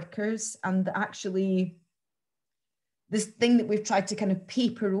freelance workers. And actually, this thing that we've tried to kind of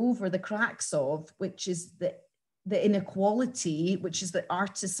paper over the cracks of, which is the inequality, which is that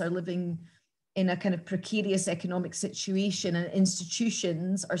artists are living in a kind of precarious economic situation and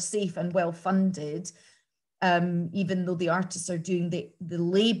institutions are safe and well funded, even though the artists are doing the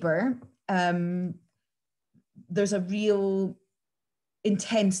labor. There's a real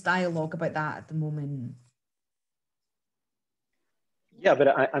intense dialogue about that at the moment. Yeah, but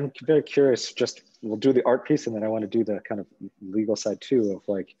I'm very curious, just we'll do the art piece and then I want to do the kind of legal side too of,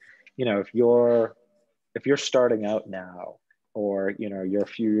 like, you know, if you're starting out now, or, you know, you're a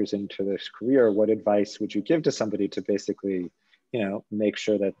few years into this career, what advice would you give to somebody to basically, you know, make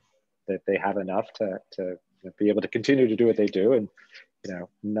sure that they have enough to be able to continue to do what they do and, you know,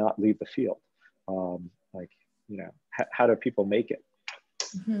 not leave the field? Like, you know, how do people make it?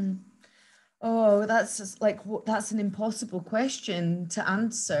 Mm-hmm. Oh, that's just like, that's an impossible question to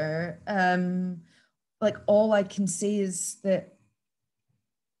answer. Like, all I can say is that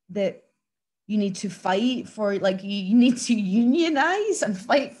you need to fight for, like, you need to unionize and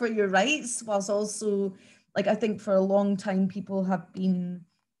fight for your rights, whilst also, like, I think for a long time people have been,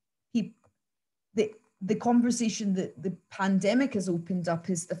 the conversation that the pandemic has opened up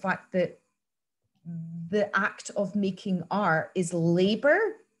is the fact that the act of making art is labor.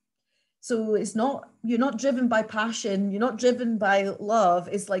 So it's not, you're not driven by passion, you're not driven by love.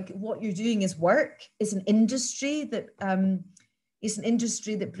 It's like, what you're doing is work. It's an industry that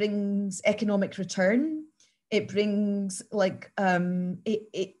brings economic return. It brings, like,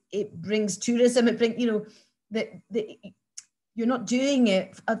 it brings tourism. It brings, you know, you're not doing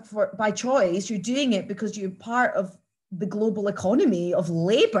it by choice. You're doing it because you're part of the global economy of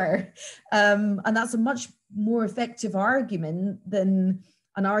labor, and that's a much more effective argument than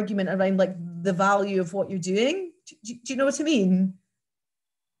an argument around, like, the value of what you're doing. Do you know what I mean?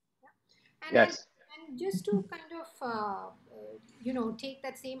 And, yes. and just to kind of, you know, take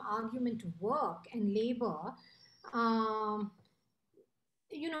that same argument to work and labor,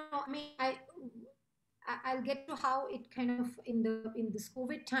 you know, I mean, I'll get to how it kind of in this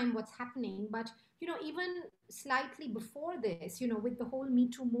COVID time what's happening, but you know, even slightly before this, you know, with the whole Me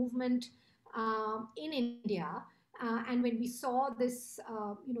Too movement in India, and when we saw this,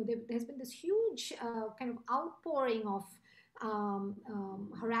 you know, there's been this huge kind of outpouring of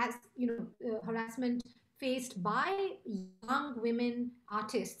harassment faced by young women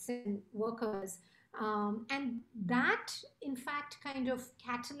artists and workers, and that in fact kind of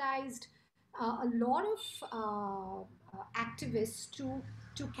catalyzed a lot of activists to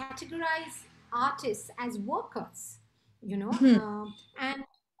categorize artists as workers, you know, and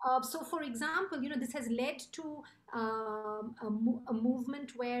so for example, you know, this has led to a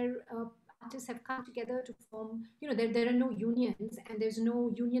movement where artists have come together to form, you know, there are no unions and there's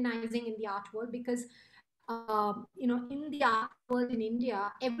no unionizing in the art world because you know, in the art world in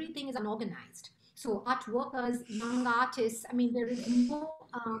India everything is unorganized. So art workers, young artists, I mean, there is no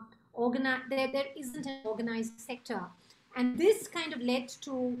there isn't an organized sector, and this kind of led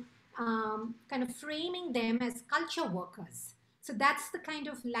to kind of framing them as culture workers. So that's the kind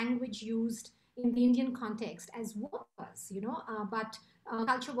of language used in the Indian context as workers, you know, but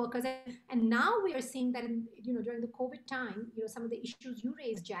culture workers. And now we are seeing that, you know, during the COVID time, you know, some of the issues you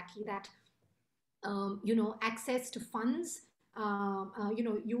raised, Jackie, that you know, access to funds. You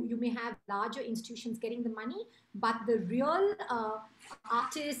know, you may have larger institutions getting the money, but the real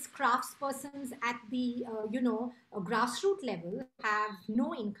artists, craftspersons at the you know, grassroots level have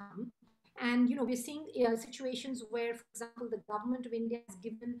no income. And you know, we're seeing situations where, for example, the government of India has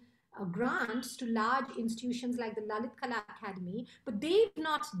given grants to large institutions like the Lalit Kala Academy, but they've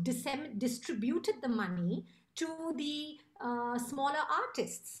not distributed the money to the smaller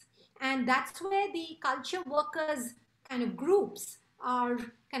artists. And that's where the culture workers kind of groups are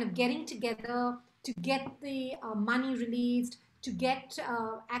kind of getting together to get the money released, to get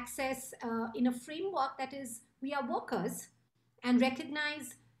access in a framework that is, we are workers, and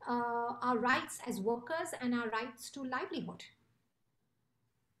recognize our rights as workers and our rights to livelihood.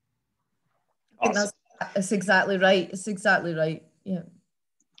 I think that's exactly right. It's exactly right. Yeah.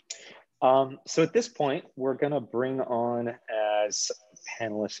 So at this point, we're going to bring on as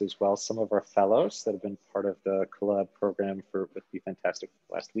panelists as well some of our fellows that have been part of the collab program with Be Fantastic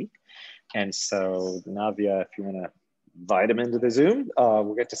last week. And so Navya, if you want to invite them into the Zoom,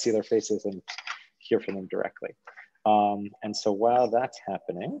 we'll get to see their faces and hear from them directly. And so while that's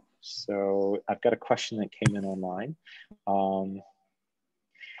happening, so I've got a question that came in online.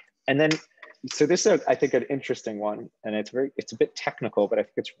 And then, so this is, I think, an interesting one, and it's a bit technical, but I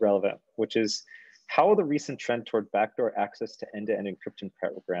think it's relevant, which is how will the recent trend toward backdoor access to end-to-end encryption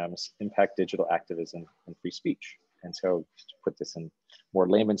programs impact digital activism and free speech? And so to put this in more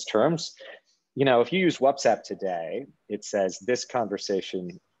layman's terms, you know, if you use WhatsApp today, it says this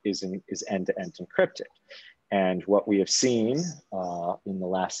conversation is end-to-end encrypted. And what we have seen in the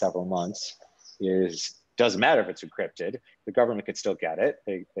last several months is, doesn't matter if it's encrypted, the government could still get it.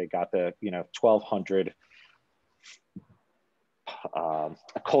 They got the 1,200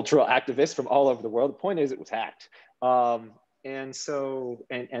 cultural activists from all over the world. The point is, it was hacked. And so,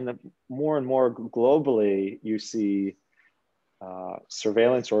 and the more and more globally, you see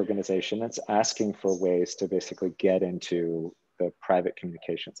surveillance organization that's asking for ways to basically get into the private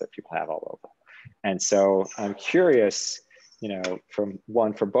communications that people have all over. And so I'm curious, from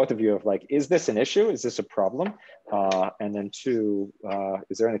both of you of like, is this an issue? Is this a problem? And then two,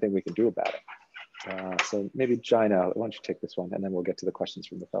 is there anything we can do about it? So maybe Jaina, why don't you take this one and then we'll get to the questions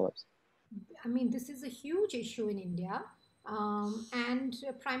from the fellows. I mean, this is a huge issue in India. And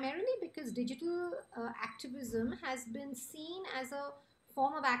primarily because digital activism has been seen as a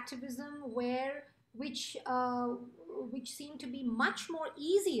form of activism which seem to be much more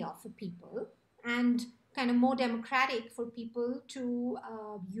easier for people and kind of more democratic for people to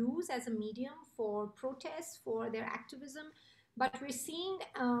use as a medium for protests, for their activism. But we're seeing,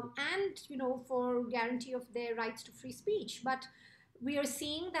 for guarantee of their rights to free speech. But we are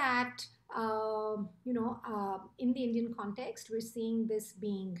seeing that in the Indian context, we're seeing this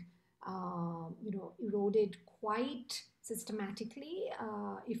being, eroded quite systematically.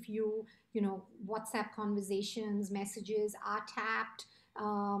 If WhatsApp conversations, messages are tapped,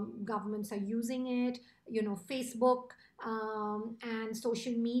 governments are using it, Facebook and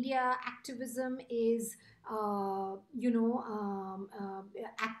social media activism is,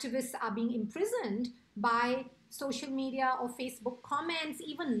 activists are being imprisoned by social media or Facebook comments,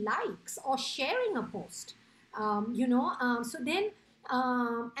 even likes or sharing a post. And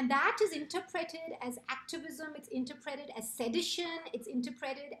that is interpreted as activism, it's interpreted as sedition, it's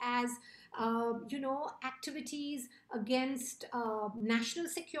interpreted as, activities against national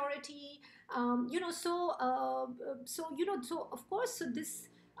security. So of course, so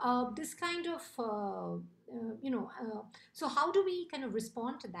this kind of, so how do we kind of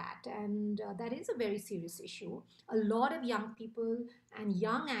respond to that? And that is a very serious issue. A lot of young people and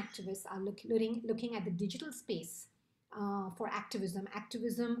young activists are looking at the digital space for activism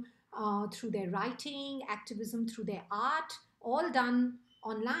through their writing, activism through their art, all done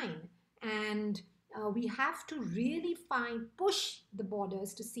online. And we have to really push the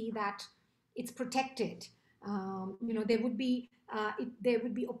borders to see that it's protected. There would be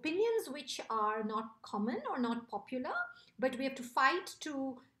opinions which are not common or not popular, but we have to fight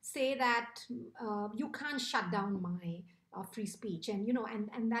to say that you can't shut down my free speech. And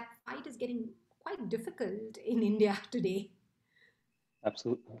and that fight is getting quite difficult in India today.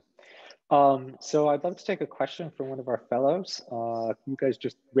 Absolutely. So I'd love to take a question from one of our fellows. You guys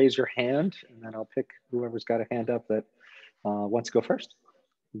just raise your hand and then I'll pick whoever's got a hand up that wants to go first.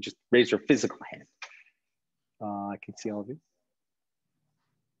 You just raise your physical hand. I can see all of you.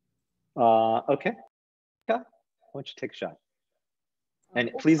 Okay. Yeah. Why don't you take a shot?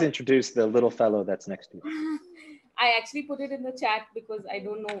 And please introduce the little fellow that's next to you. I actually put it in the chat because I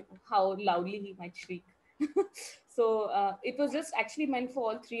don't know how loudly he might shriek. So it was just actually meant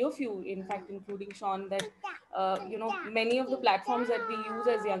for all three of you, in fact, including Sean, that, many of the platforms that we use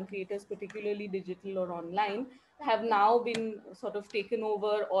as young creators, particularly digital or online, have now been sort of taken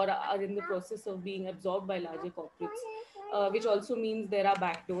over or are in the process of being absorbed by larger corporates, which also means there are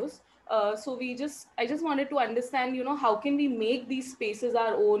backdoors. So I just wanted to understand, how can we make these spaces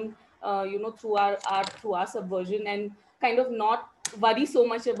our own, through our art, through our subversion, and kind of not worry so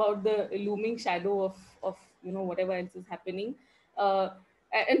much about the looming shadow of whatever else is happening.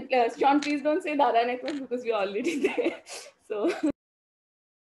 And Sean, please don't say Dada Network because we're already there. So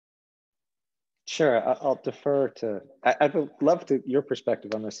Sure, I'll defer to, I would love to your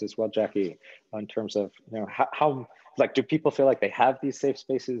perspective on this as well, Jackie, in terms of, you know, how like, do people feel like they have these safe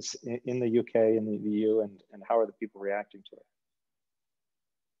spaces in the UK and the EU, and how are the people reacting to it?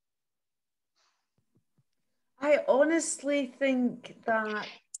 I honestly think that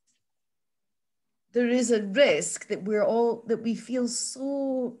there is a risk that we feel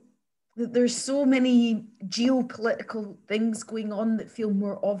so, that there's so many geopolitical things going on that feel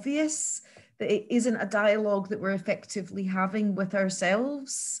more obvious, that it isn't a dialogue that we're effectively having with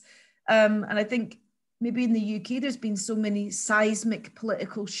ourselves. And I think maybe in the UK, there's been so many seismic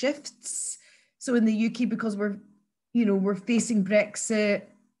political shifts. So in the UK, because we're facing Brexit,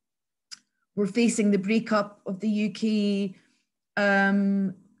 we're facing the breakup of the UK,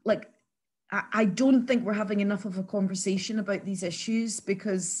 like, I don't think we're having enough of a conversation about these issues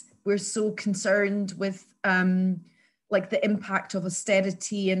because we're so concerned with like the impact of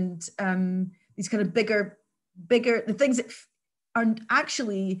austerity and these kind of bigger, the things that aren't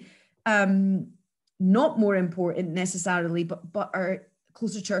actually not more important necessarily, but are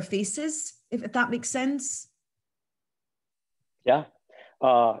closer to our faces, if that makes sense. Yeah,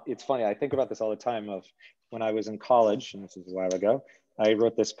 it's funny. I think about this all the time of when I was in college, and this is a while ago, I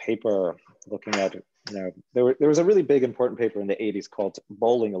wrote this paper looking at, you know, there was a really big important paper in the 80s called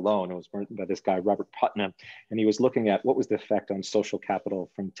Bowling Alone. It was written by this guy, Robert Putnam, and he was looking at what was the effect on social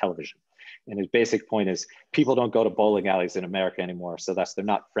capital from television. And his basic point is people don't go to bowling alleys in America anymore. So thus they're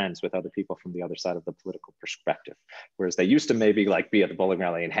not friends with other people from the other side of the political perspective. Whereas they used to maybe like be at the bowling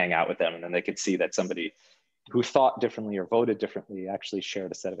alley and hang out with them. And then they could see that somebody who thought differently or voted differently actually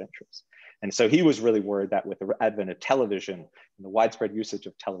shared a set of interests. And so he was really worried that with the advent of television and the widespread usage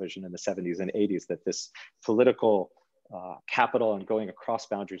of television in the 70s and 80s, that this political capital and going across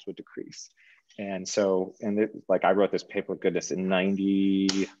boundaries would decrease. And so, like I wrote this paper, goodness, in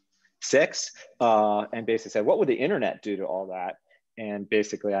 96, and basically said, what would the internet do to all that? And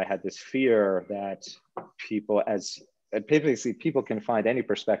basically I had this fear that people can find any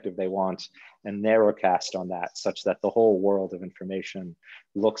perspective they want and narrowcast on that, such that the whole world of information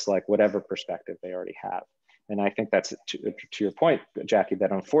looks like whatever perspective they already have. And I think that's to your point, Jackie,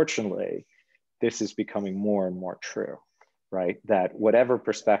 that unfortunately, this is becoming more and more true, right? That whatever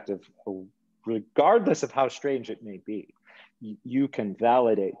perspective, regardless of how strange it may be, you can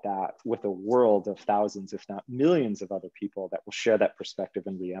validate that with a world of thousands, if not millions of other people that will share that perspective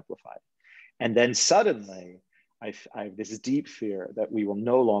and re-amplify it. And then suddenly, I have this deep fear that we will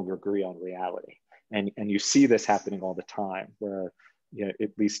no longer agree on reality. And you see this happening all the time where, you know,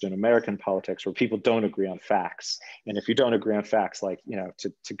 at least in American politics, where people don't agree on facts. And if you don't agree on facts, like, you know,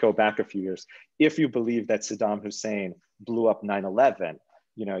 to go back a few years, if you believe that Saddam Hussein blew up 9/11,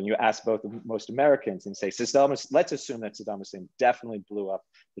 you know, you ask most Americans and say, let's assume that Saddam Hussein definitely blew up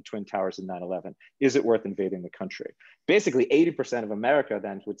the Twin Towers in 9/11. Is it worth invading the country? Basically, 80% of America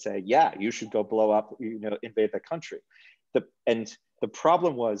then would say, yeah, you should go blow up, you know, invade the country. And the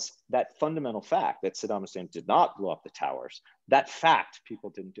problem was that fundamental fact that Saddam Hussein did not blow up the towers, that fact people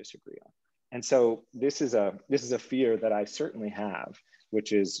didn't disagree on. And so this is a fear that I certainly have,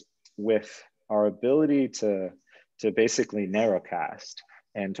 which is with our ability to basically narrowcast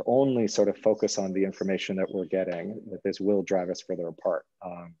and to only sort of focus on the information that we're getting, that this will drive us further apart.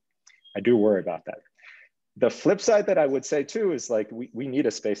 I do worry about that. The flip side that I would say too is like, we need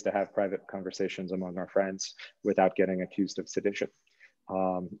a space to have private conversations among our friends without getting accused of sedition.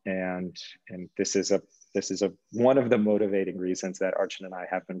 And this is one of the motivating reasons that Archana and I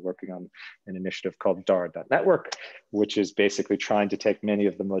have been working on an initiative called DAR.network, which is basically trying to take many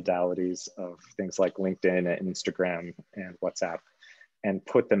of the modalities of things like LinkedIn and Instagram and WhatsApp and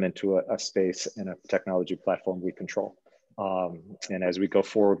put them into a space and a technology platform we control. And as we go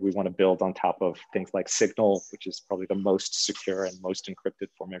forward, we want to build on top of things like Signal, which is probably the most secure and most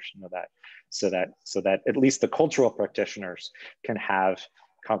encrypted formation of that, so that at least the cultural practitioners can have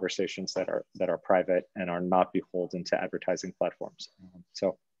conversations that are private and are not beholden to advertising platforms.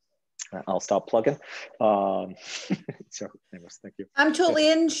 So I'll stop plugging. So anyways, thank you. I'm totally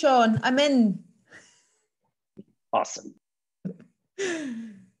in, Sean. I'm in. Awesome.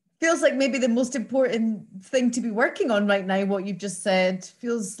 Feels like maybe the most important thing to be working on right now, what you've just said.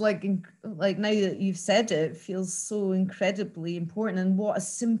 Feels like now that you've said it, feels so incredibly important. And what a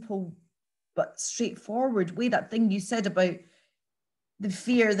simple but straightforward way, that thing you said about the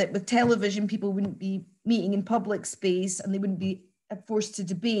fear that with television, people wouldn't be meeting in public space and they wouldn't be forced to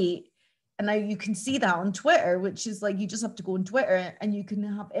debate. And now you can see that on Twitter, which is like, you just have to go on Twitter and you can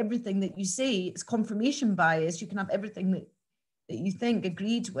have everything that you say. It's confirmation bias. You can have everything that you think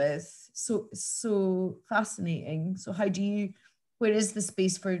agreed with. So fascinating. So where is the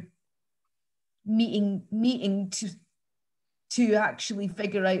space for meeting to actually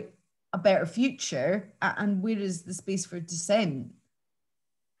figure out a better future, and where is the space for dissent?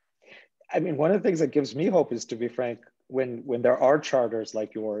 I mean, one of the things that gives me hope is, to be frank, when there are charters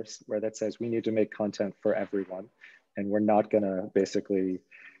like yours where that says we need to make content for everyone, and we're not going to basically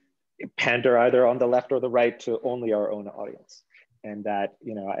pander either on the left or the right to only our own audience. And that,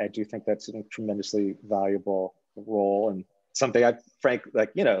 you know, I do think that's a tremendously valuable role, and something I, frank,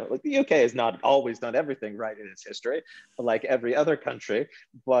 like, you know, like the UK has not always done everything right in its history, like every other country,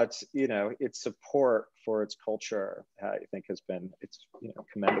 but, you know, its support for its culture, I think has been, it's, you know,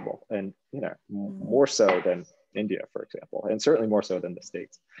 commendable, and, you know, more so than India, for example, and certainly more so than the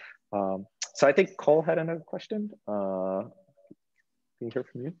States. So I think Cole had another question. Can you hear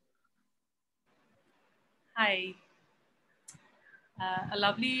from you? Hi. A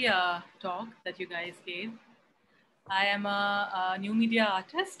lovely talk that you guys gave. I am a new media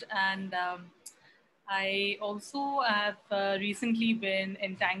artist, and I also have recently been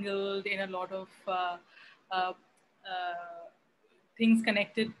entangled in a lot of uh, things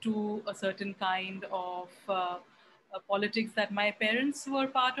connected to a certain kind of politics that my parents were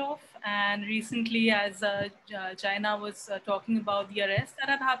part of. And recently, as China was talking about the arrest that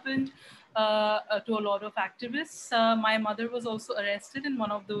had happened to a lot of activists, my mother was also arrested in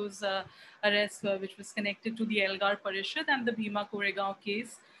one of those arrests, which was connected to the Elgar Parishad and the Bhima Koregaon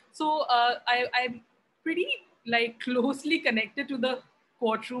case. So I'm pretty like closely connected to the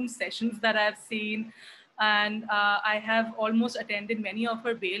courtroom sessions that I've seen, and I have almost attended many of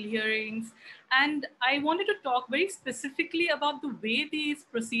her bail hearings. And I wanted to talk very specifically about the way these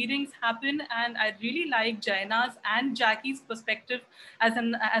proceedings happen, and I'd really like Jaina's and Jackie's perspective as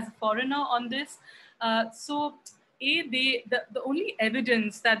a foreigner on this. So the only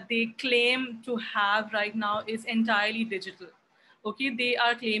evidence that they claim to have right now is entirely digital. Okay, they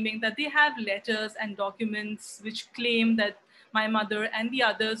are claiming that they have letters and documents which claim that my mother and the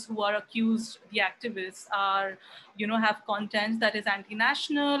others who are accused, the activists, are, you know, have content that is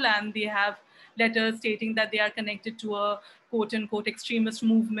anti-national, and they have letters stating that they are connected to a quote unquote extremist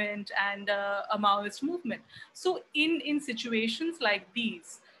movement and a Maoist movement. So in situations like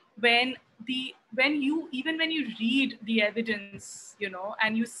these, when you even when you read the evidence, you know,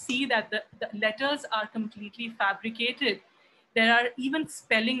 and you see that the letters are completely fabricated, there are even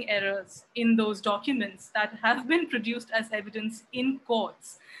spelling errors in those documents that have been produced as evidence in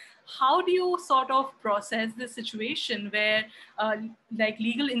courts. How do you sort of process this situation where like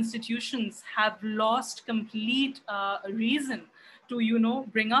legal institutions have lost complete reason to, you know,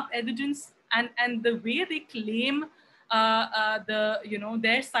 bring up evidence, and the way they claim the, you know,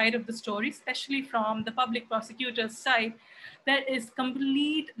 their side of the story, especially from the public prosecutor's side, there is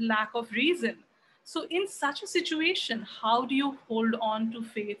complete lack of reason. So in such a situation, how do you hold on to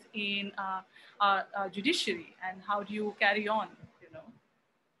faith in our judiciary, and how do you carry on, you know?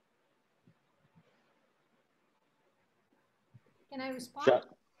 Can I respond? Sure.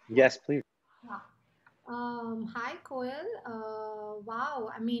 Yes, please. Yeah. Hi, Koel. Wow.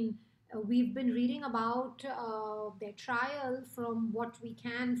 I mean, we've been reading about their trial from what we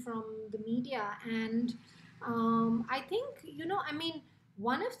can from the media. And I think, you know, I mean,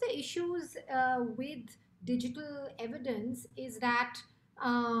 one of the issues with digital evidence is that,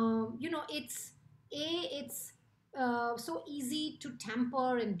 you know, it's so easy to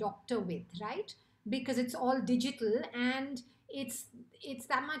tamper and doctor with, right? Because it's all digital, and it's it's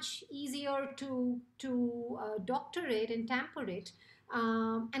that much easier to doctor it and tamper it,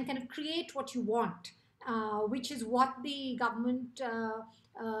 and kind of create what you want, which is what the government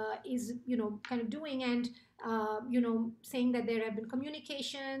is, you know, kind of doing. And you know, saying that there have been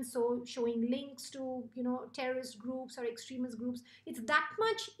communications, so showing links to, you know, terrorist groups or extremist groups. It's that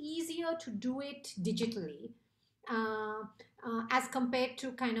much easier to do it digitally, uh, as compared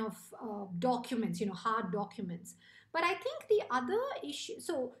to kind of documents, you know, hard documents. But I think the other issue,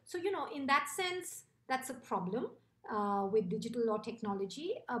 so you know, in that sense, that's a problem with digital or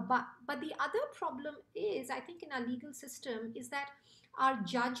technology. But the other problem is, I think, in our legal system, is that our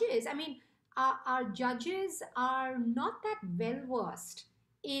judges, I mean, our judges are not that well versed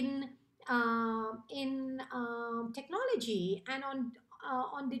in technology and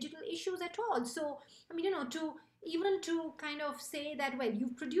on digital issues at all. So I mean, you know, to even to kind of say that, well,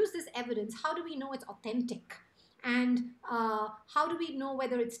 you've produced this evidence, how do we know it's authentic? And how do we know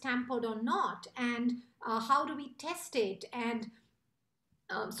whether it's tampered or not? And how do we test it? And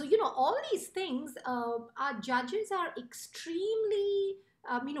so, you know, all these things, our judges are extremely,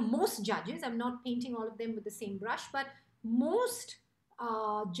 you know, most judges, I'm not painting all of them with the same brush, but most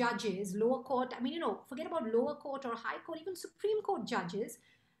judges, lower court, I mean, you know, forget about lower court or high court, even Supreme Court judges,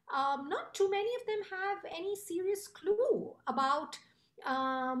 not too many of them have any serious clue about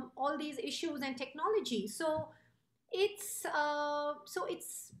all these issues and technology. So it's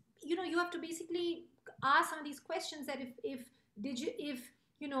you have to basically ask some of these questions, that if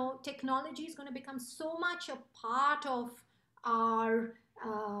technology is going to become so much a part of our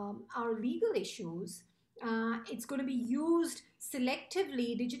legal issues, it's going to be used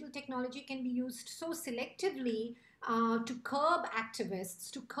selectively. Digital technology can be used so selectively to curb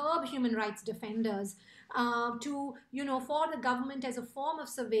activists, to curb human rights defenders, for the government as a form of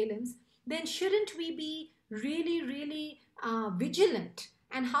surveillance. Then shouldn't we be really, really vigilant?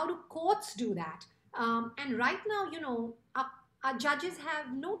 And how do courts do that? And right now, our judges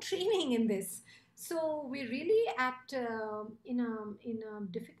have no training in this, so we're really at in a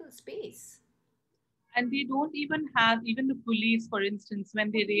difficult space. And they don't even have, even the police, for instance,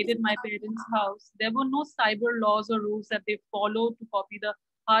 when they raided my parents' house, there were no cyber laws or rules that they followed to copy the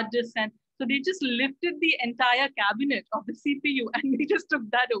hard disk. And so they just lifted the entire cabinet of the CPU and they just took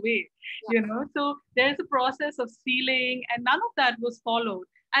that away, So there's a process of sealing and none of that was followed.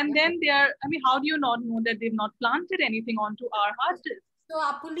 And then how do you not know that they've not planted anything onto our hard disk? So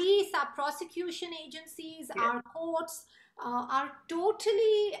our police, our prosecution agencies, our courts are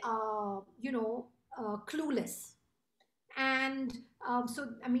totally, clueless. And so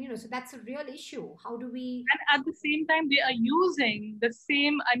that's a real issue. How do we? And at the same time, they are using the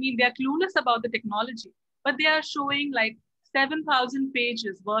same. They're clueless about the technology, but they are showing like 7,000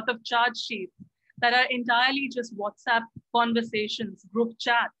 pages worth of charge sheets that are entirely just WhatsApp conversations, group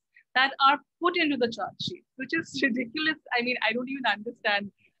chats that are put into the charge sheet, which is ridiculous. I don't even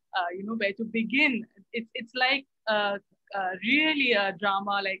understand, where to begin. It's like really a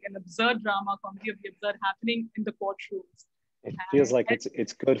drama, like an absurd drama, comedy of the absurd happening in the courtrooms. It feels like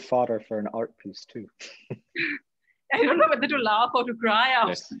it's good fodder for an art piece too. I don't know whether to laugh or to cry out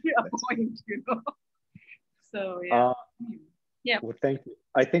at a point, So yeah. Yeah. Well, thank you.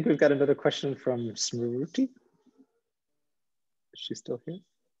 I think we've got another question from Smruti. Is she still here?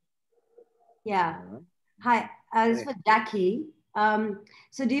 Yeah. Hi, this is for Jackie.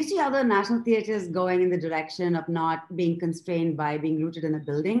 So do you see other national theatres going in the direction of not being constrained by being rooted in a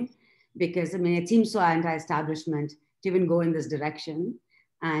building? Because it seems so anti-establishment to even go in this direction.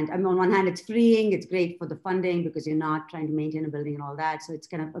 And on one hand, it's freeing, it's great for the funding because you're not trying to maintain a building and all that. So it's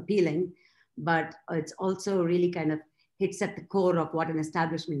kind of appealing, but it's also really kind of hits at the core of what an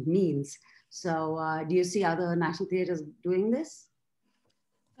establishment means. So do you see other national theatres doing this?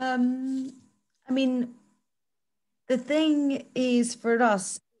 The thing is for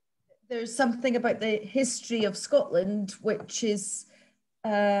us, there's something about the history of Scotland, which is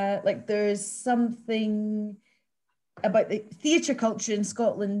there's something about the theatre culture in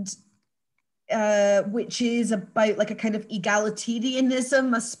Scotland, which is about like a kind of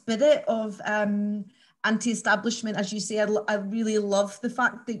egalitarianism, a spirit of anti-establishment. As you say, I really love the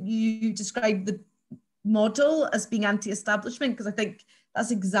fact that you describe the model as being anti-establishment, because I think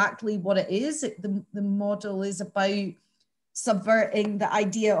that's exactly what it is. The model is about subverting the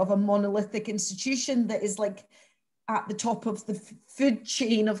idea of a monolithic institution that is like at the top of the food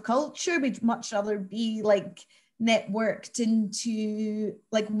chain of culture. We'd much rather be like networked into,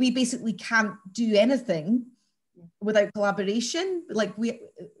 like, we basically can't do anything without collaboration. Like we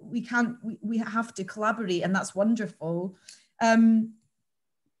have to collaborate, and that's wonderful. I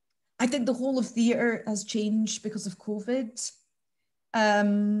think the whole of theatre has changed because of COVID.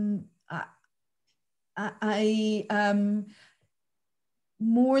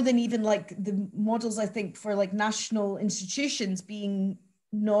 More than even like the models, I think, for like national institutions being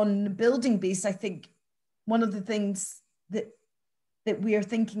non-building based, I think one of the things that we are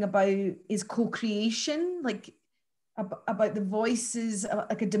thinking about is co-creation, like about the voices,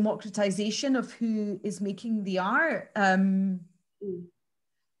 like a democratization of who is making the art.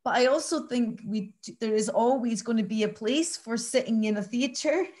 But I also think there is always going to be a place for sitting in a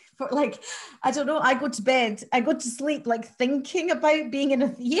theatre. For like, I don't know, I go to sleep like thinking about being in a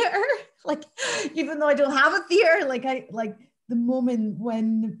theatre. Like, even though I don't have a theatre, like the moment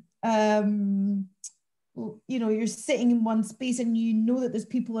when you're sitting in one space and you know that there's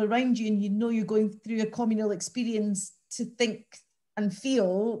people around you, and you know you're going through a communal experience to think and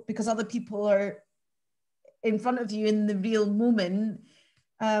feel because other people are in front of you in the real moment.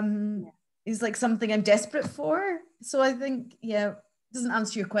 Is like something I'm desperate for. So I think, it doesn't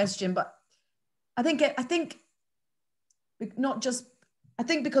answer your question, but I think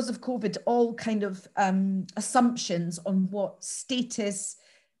because of COVID, all kind of assumptions on what status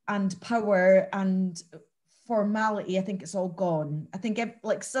and power and formality, I think it's all gone. I think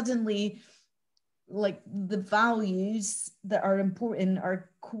like suddenly like the values that are important are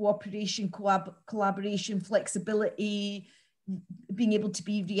cooperation, collaboration, flexibility, being able to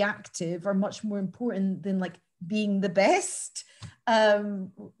be reactive are much more important than like being the best,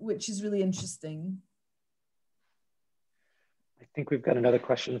 which is really interesting. I think we've got another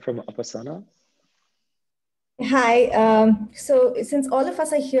question from Upasana. Hi. So since all of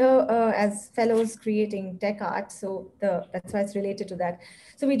us are here as fellows creating TechArt, so that's why it's related to that.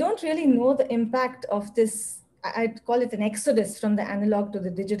 So we don't really know the impact of this. I'd call it an exodus from the analog to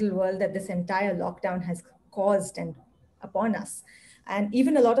the digital world that this entire lockdown has caused and upon us. And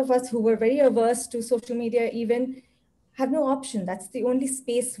even a lot of us who were very averse to social media even have no option. That's the only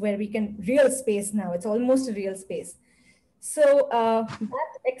space where we can, real space now. It's almost a real space. So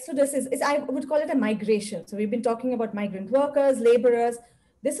that exodus is, I would call it a migration. So we've been talking about migrant workers, laborers.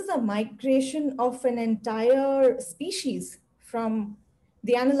 This is a migration of an entire species from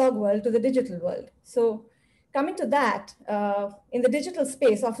the analog world to the digital world. So coming to that, in the digital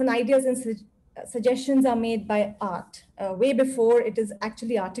space, often ideas and suggestions are made by art, way before it is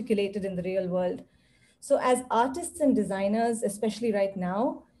actually articulated in the real world. So as artists and designers, especially right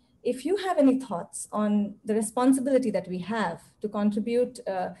now, if you have any thoughts on the responsibility that we have to contribute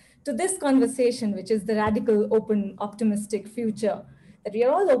to this conversation, which is the radical, open, optimistic future that we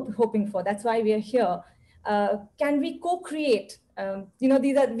are all hoping for, that's why we are here. Can we co-create?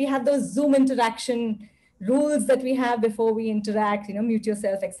 We have those Zoom interaction rules that we have before we interact, mute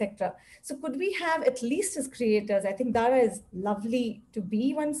yourself, etc. So could we have, at least as creators, I think Dara is lovely to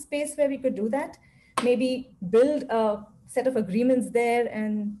be one space where we could do that. Maybe build a set of agreements there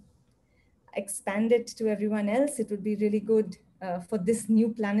and expand it to everyone else. It would be really good for this new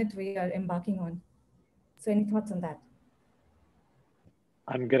planet we are embarking on. So any thoughts on that?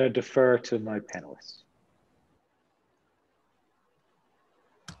 I'm going to defer to my panelists.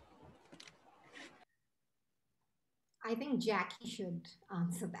 I think Jackie should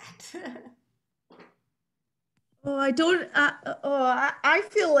answer that. Oh, I don't. I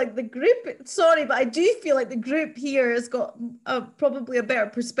feel like the group. Sorry, but I do feel like the group here has got probably a better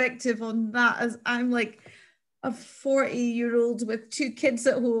perspective on that. As I'm like a 40-year-old with 2 kids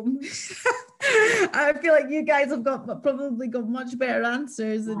at home. I feel like you guys have probably got much better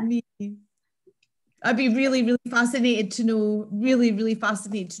answers than me. I'd be really, really fascinated to know. Really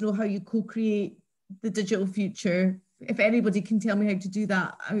fascinated to know how you co-create the digital future. If anybody can tell me how to do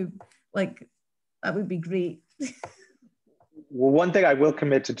that, that would be great. Well, one thing I will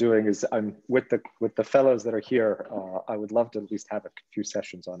commit to doing is I'm with the fellows that are here. I would love to at least have a few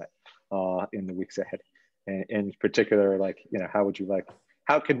sessions on it in the weeks ahead. And in particular,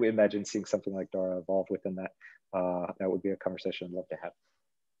 how could we imagine seeing something like Dara evolve within that? That would be a conversation I'd love to have.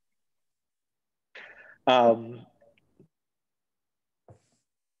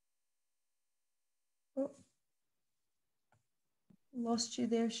 Lost you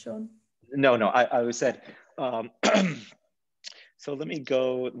there, Sean. No, I was said. So let me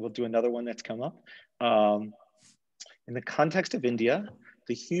go, we'll do another one that's come up. In the context of India,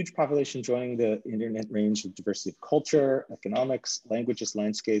 the huge population joining the internet range of diversity of culture, economics, languages,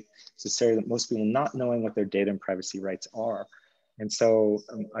 landscape, is necessary that most people not knowing what their data and privacy rights are. And so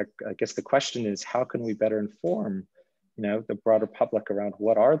I guess the question is, how can we better inform the broader public around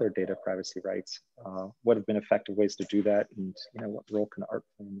what are their data privacy rights? What have been effective ways to do that? And what role can art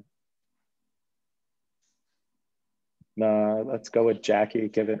play in that? Let's go with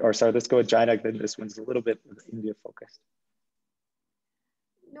Jackie, let's go with Jaaga, then this one's a little bit India focused.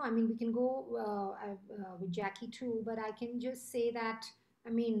 No, I mean, we can go with Jackie too, but I can just say that,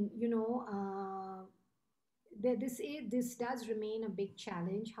 I mean, this does remain a big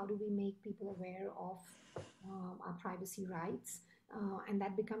challenge. How do we make people aware of our privacy rights? And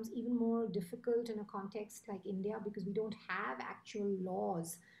that becomes even more difficult in a context like India because we don't have actual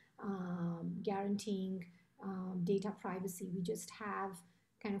laws guaranteeing data privacy. We just have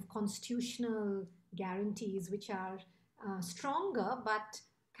kind of constitutional guarantees which are stronger but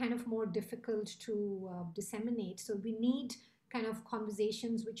kind of more difficult to disseminate. So we need kind of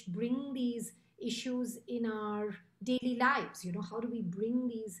conversations which bring these issues in our daily lives. How do we bring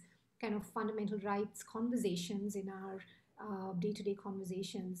these kind of fundamental rights conversations in our day-to-day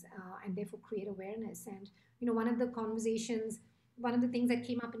conversations and therefore create awareness? And one of the things that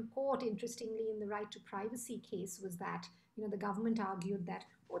came up in court, interestingly, in the right to privacy case was that the government argued that,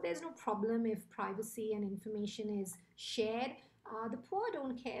 there's no problem if privacy and information is shared. The poor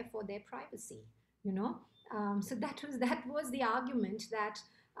don't care for their privacy. So that was the argument that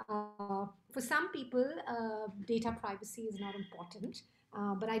for some people data privacy is not important,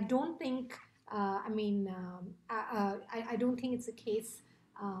 but I don't think I don't think it's the case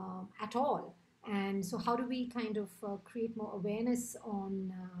at all. And so how do we kind of create more awareness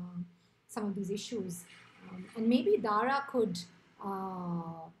on some of these issues? And maybe Dara could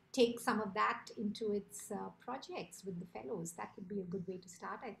take some of that into its projects with the fellows. That would be a good way to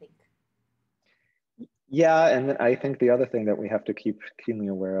start, I think. Yeah, and I think the other thing that we have to keep keenly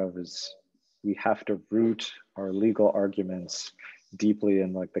aware of is we have to root our legal arguments deeply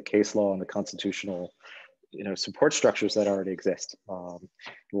in like the case law and the constitutional, support structures that already exist,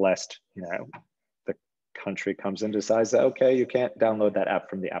 lest, the country comes and decides that, okay, you can't download that app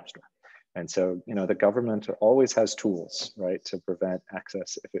from the App Store. And so, the government always has tools, right, to prevent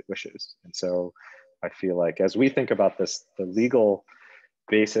access if it wishes. And so I feel like as we think about this, the legal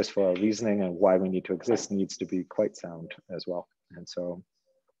basis for our reasoning and why we need to exist needs to be quite sound as well. And so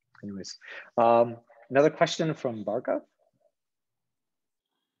anyways, another question from Bhargav.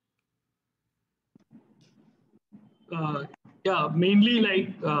 Yeah, mainly like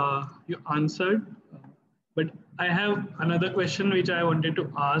you answered, but I have another question which I wanted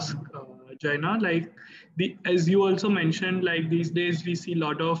to ask Jaina. Like as you also mentioned, like these days we see a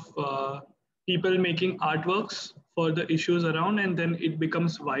lot of people making artworks for the issues around, and then it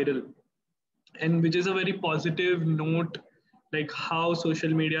becomes viral, and which is a very positive note, like how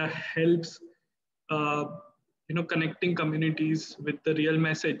social media helps uh, connecting communities with the real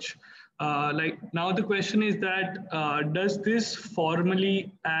message. Like now the question is that does this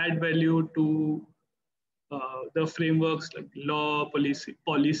formally add value to the frameworks like law,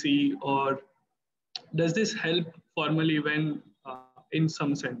 policy, or does this help formally when in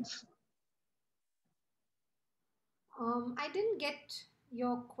some sense? I didn't get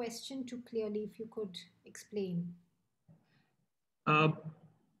your question too clearly. If you could explain. Uh,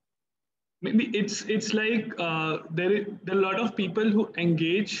 Maybe it's like there are a lot of people who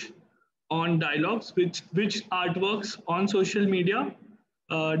engage on dialogues, which artworks on social media.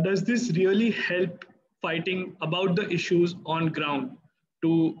 Does this really help fighting about the issues on ground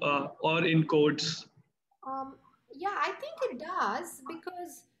to or in courts? Um, yeah, I think it does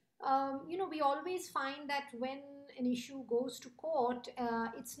because we always find that when an issue goes to court,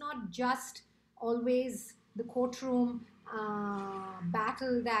 it's not just always the courtroom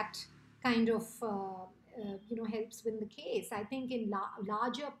battle that kind of helps win the case. I think in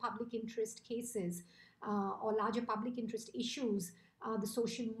larger public interest cases or larger public interest issues, the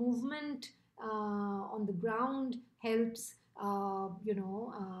social movement on the ground helps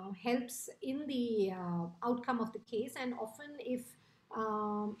in the outcome of the case. And often if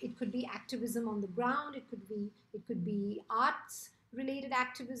it could be activism on the ground, it could be arts related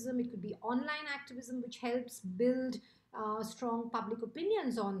activism, it could be online activism, which helps build strong public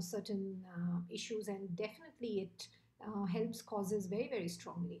opinions on certain issues, and definitely it helps causes very, very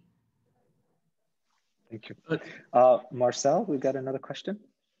strongly. Thank you. Marcel, we've got another question.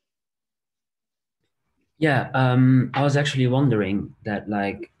 Yeah, I was actually wondering that,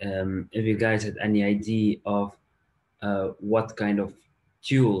 like, if you guys had any idea of what kind of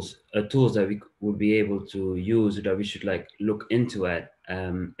tools that we would be able to use, that we should like look into it,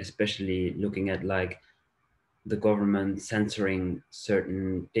 especially looking at like the government censoring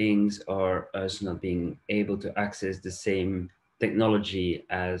certain things, or us not being able to access the same technology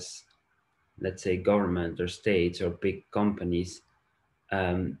as, let's say, government or states or big companies.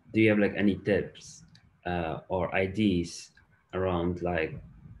 Do you have like any tips or ideas around like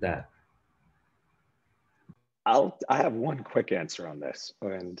that? I have one quick answer on this.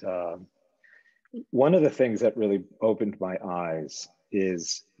 And one of the things that really opened my eyes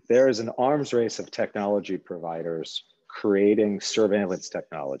is there is an arms race of technology providers creating surveillance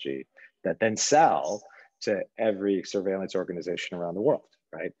technology that then sell to every surveillance organization around the world,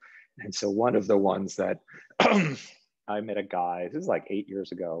 right? And so one of the ones that I met a guy, this is like 8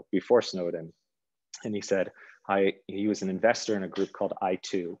 years ago, before Snowden, and he said, he was an investor in a group called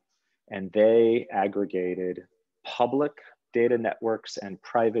I2, and they aggregated public data networks and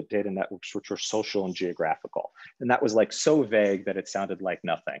private data networks, which were social and geographical. And that was like so vague that it sounded like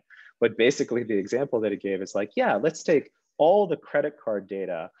nothing. But basically the example that he gave is like, yeah, let's take all the credit card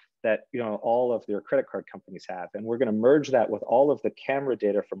data that all of their credit card companies have, and we're going to merge that with all of the camera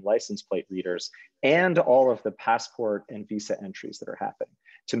data from license plate readers and all of the passport and visa entries that are happening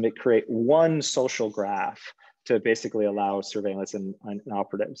to create one social graph to basically allow surveillance and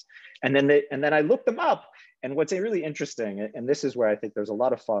operatives. And then I looked them up, and what's really interesting, and this is where I think there's a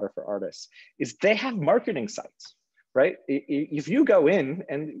lot of fodder for artists, is they have marketing sites, right? If you go in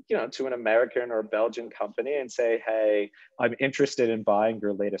and to an American or a Belgian company and say, hey, I'm interested in buying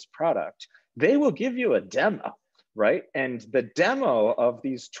your latest product, they will give you a demo, right? And the demo of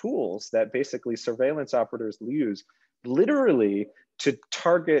these tools that basically surveillance operators use literally to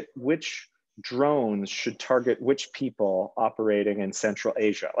target which drones should target which people operating in Central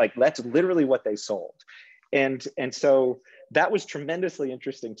Asia. Like that's literally what they sold. And so that was tremendously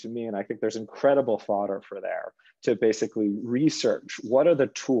interesting to me. And I think there's incredible fodder for there to basically research what are the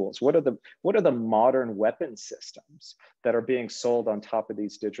tools, what are the modern weapon systems that are being sold on top of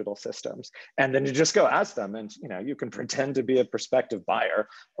these digital systems. And then you just go ask them, and you can pretend to be a prospective buyer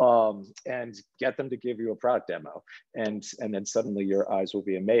and get them to give you a product demo. And then suddenly your eyes will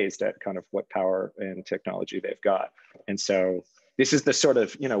be amazed at kind of what power and technology they've got. And so this is the sort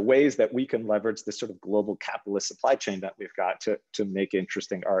of ways that we can leverage this sort of global capitalist supply chain that we've got to make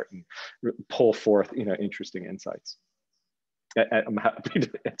interesting art and pull forth interesting insights. I'm happy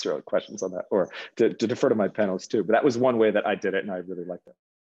to answer questions on that, or to defer to my panelists too. But that was one way that I did it, and I really liked it.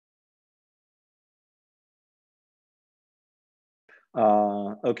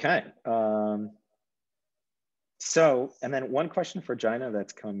 Okay. So, and then one question for Jaina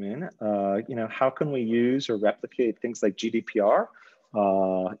that's come in, how can we use or replicate things like GDPR,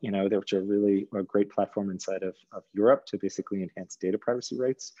 which are really a great platform inside of Europe to basically enhance data privacy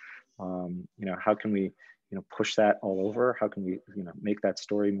rights? How can we, push that all over? How can we, make that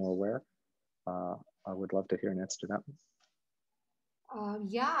story more aware? I would love to hear an answer to that.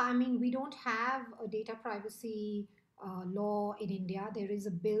 Yeah, I mean, we don't have a data privacy law in India. There is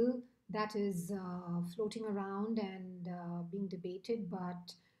a bill that is floating around and being debated,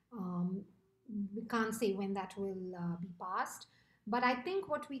 but we can't say when that will be passed. But I think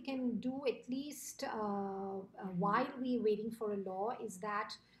what we can do, at least while we're waiting for a law, is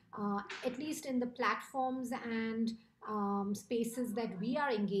that at least in the platforms and spaces that we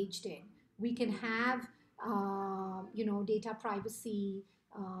are engaged in, we can have data privacy,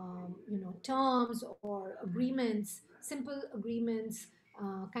 terms or agreements, simple agreements,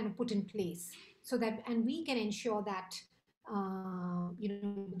 kind of put in place, so that, and we can ensure that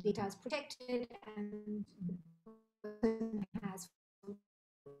the data is protected and the person has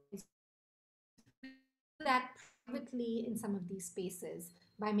that privately in some of these spaces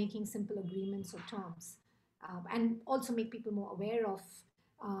by making simple agreements or terms, and also make people more aware of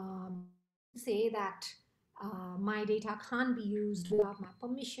say that my data can't be used without my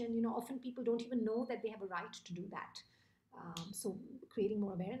permission. Often people don't even know that they have a right to do that. So creating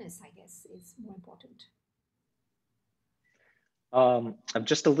more awareness, I guess, is more important. I'm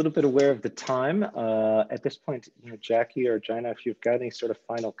just a little bit aware of the time. At this point, Jackie or Jaina, if you've got any sort of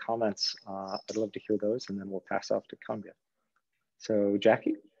final comments, I'd love to hear those, and then we'll pass off to Kamya. So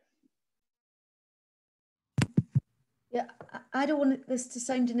Jackie? Yeah, I don't want this to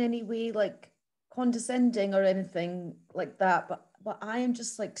sound in any way like condescending or anything like that, but I am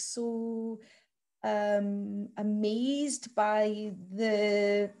just like so amazed by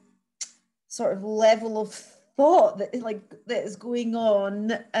the sort of level of thought that is going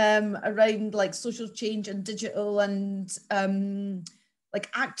on around like social change and digital and like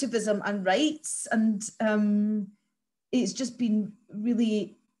activism and rights, and it's just been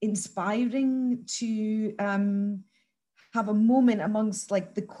really inspiring to have a moment amongst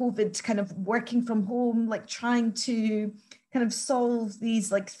like the COVID kind of working from home, like trying to kind of solve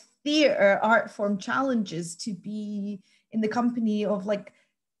these like theatre art form challenges, to be in the company of like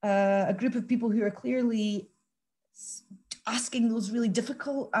a group of people who are clearly asking those really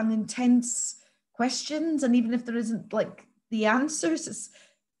difficult and intense questions. And even if there isn't like the answers, it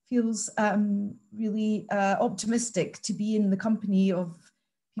feels really optimistic to be in the company of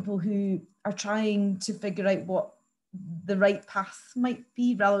people who are trying to figure out what the right path might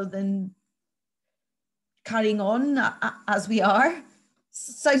be, rather than carrying on as we are.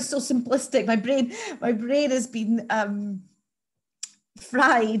 Sounds so simplistic. My brain has been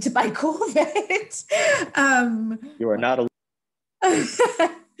fried by COVID. You are not alone. I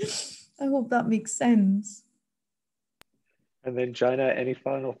hope that makes sense. And then Jaina, any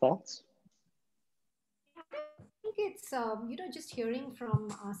final thoughts? I think it's just hearing from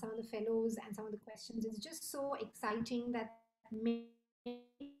some of the fellows and some of the questions is just so exciting that many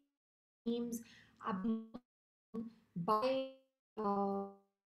teams are being by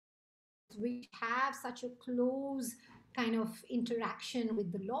which have such a close kind of interaction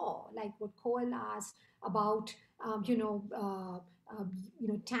with the law, like what Cole asked about,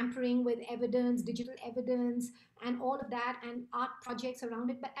 tampering with evidence, digital evidence, and all of that, and art projects around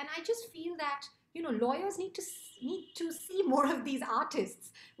it. And I just feel that lawyers need to see more of these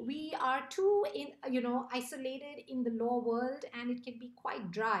artists. We are too isolated in the law world, and it can be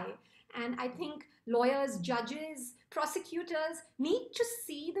quite dry. And I think lawyers, judges, prosecutors need to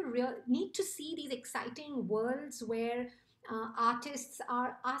see these exciting worlds where artists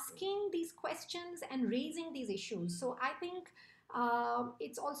are asking these questions and raising these issues. So I think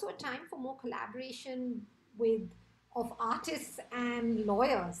it's also a time for more collaboration of artists and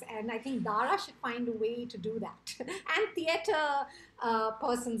lawyers, and I think Dara should find a way to do that, and theater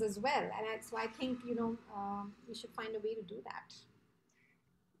persons as well. And so I think we should find a way to do that.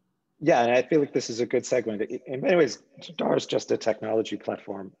 Yeah, and I feel like this is a good segment. In many ways, DAR is just a technology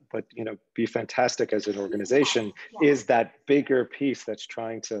platform, but Be Fantastic as an organization is that bigger piece that's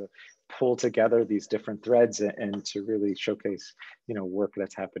trying to pull together these different threads and to really showcase, work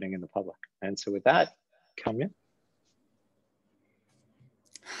that's happening in the public. And so with that, Kamya.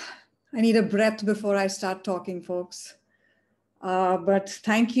 I need a breath before I start talking, folks. But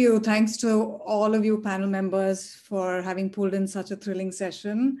thanks to all of you panel members for having pulled in such a thrilling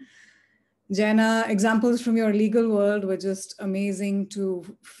session. Jenna, examples from your legal world were just amazing to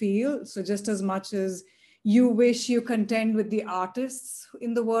feel. So just as much as you wish you contend with the artists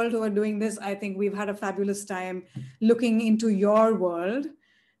in the world who are doing this, I think we've had a fabulous time looking into your world.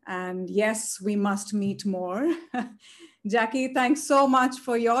 And yes, we must meet more. Jackie, thanks so much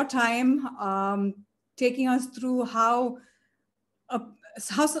for your time, taking us through how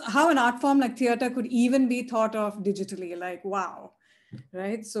an art form like theater could even be thought of digitally. Like, wow.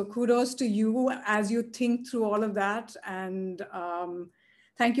 Right. So kudos to you as you think through all of that. And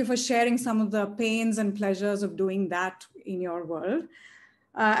thank you for sharing some of the pains and pleasures of doing that in your world.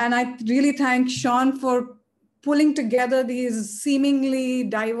 And I really thank Sean for pulling together these seemingly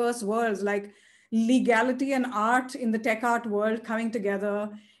diverse worlds, like legality and art in the tech art world coming together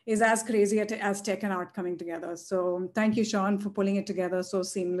is as crazy as tech and art coming together. So thank you, Sean, for pulling it together so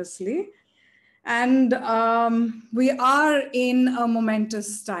seamlessly. And we are in a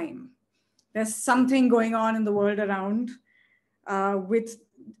momentous time. There's something going on in the world around with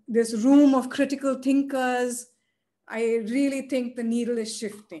this room of critical thinkers. I really think the needle is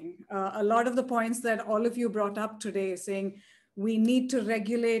shifting. A lot of the points that all of you brought up today, saying we need to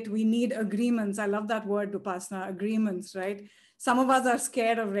regulate, we need agreements. I love that word, Upasna, agreements, right? Some of us are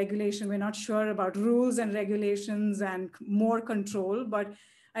scared of regulation. We're not sure about rules and regulations and more control, but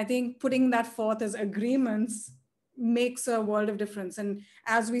I think putting that forth as agreements makes a world of difference. And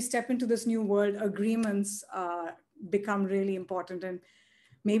as we step into this new world, agreements become really important. And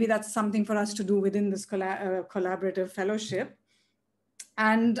maybe that's something for us to do within this collaborative fellowship.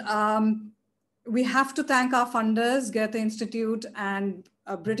 And we have to thank our funders, Goethe Institute and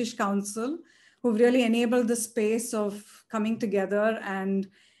British Council, who've really enabled the space of coming together and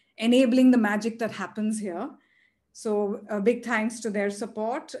enabling the magic that happens here. So a big thanks to their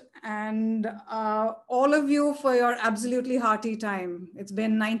support, and all of you for your absolutely hearty time. It's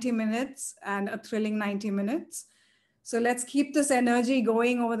been 90 minutes and a thrilling 90 minutes. So let's keep this energy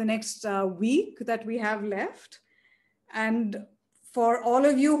going over the next week that we have left. And for all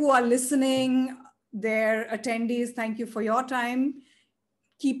of you who are listening, their attendees, thank you for your time.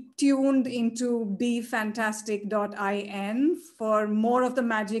 Keep tuned into befantastic.in for more of the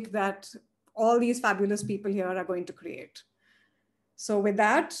magic that all these fabulous people here are going to create. So with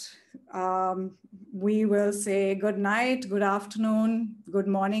that, we will say good night, good afternoon, good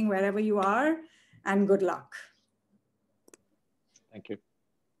morning, wherever you are, and good luck. Thank you.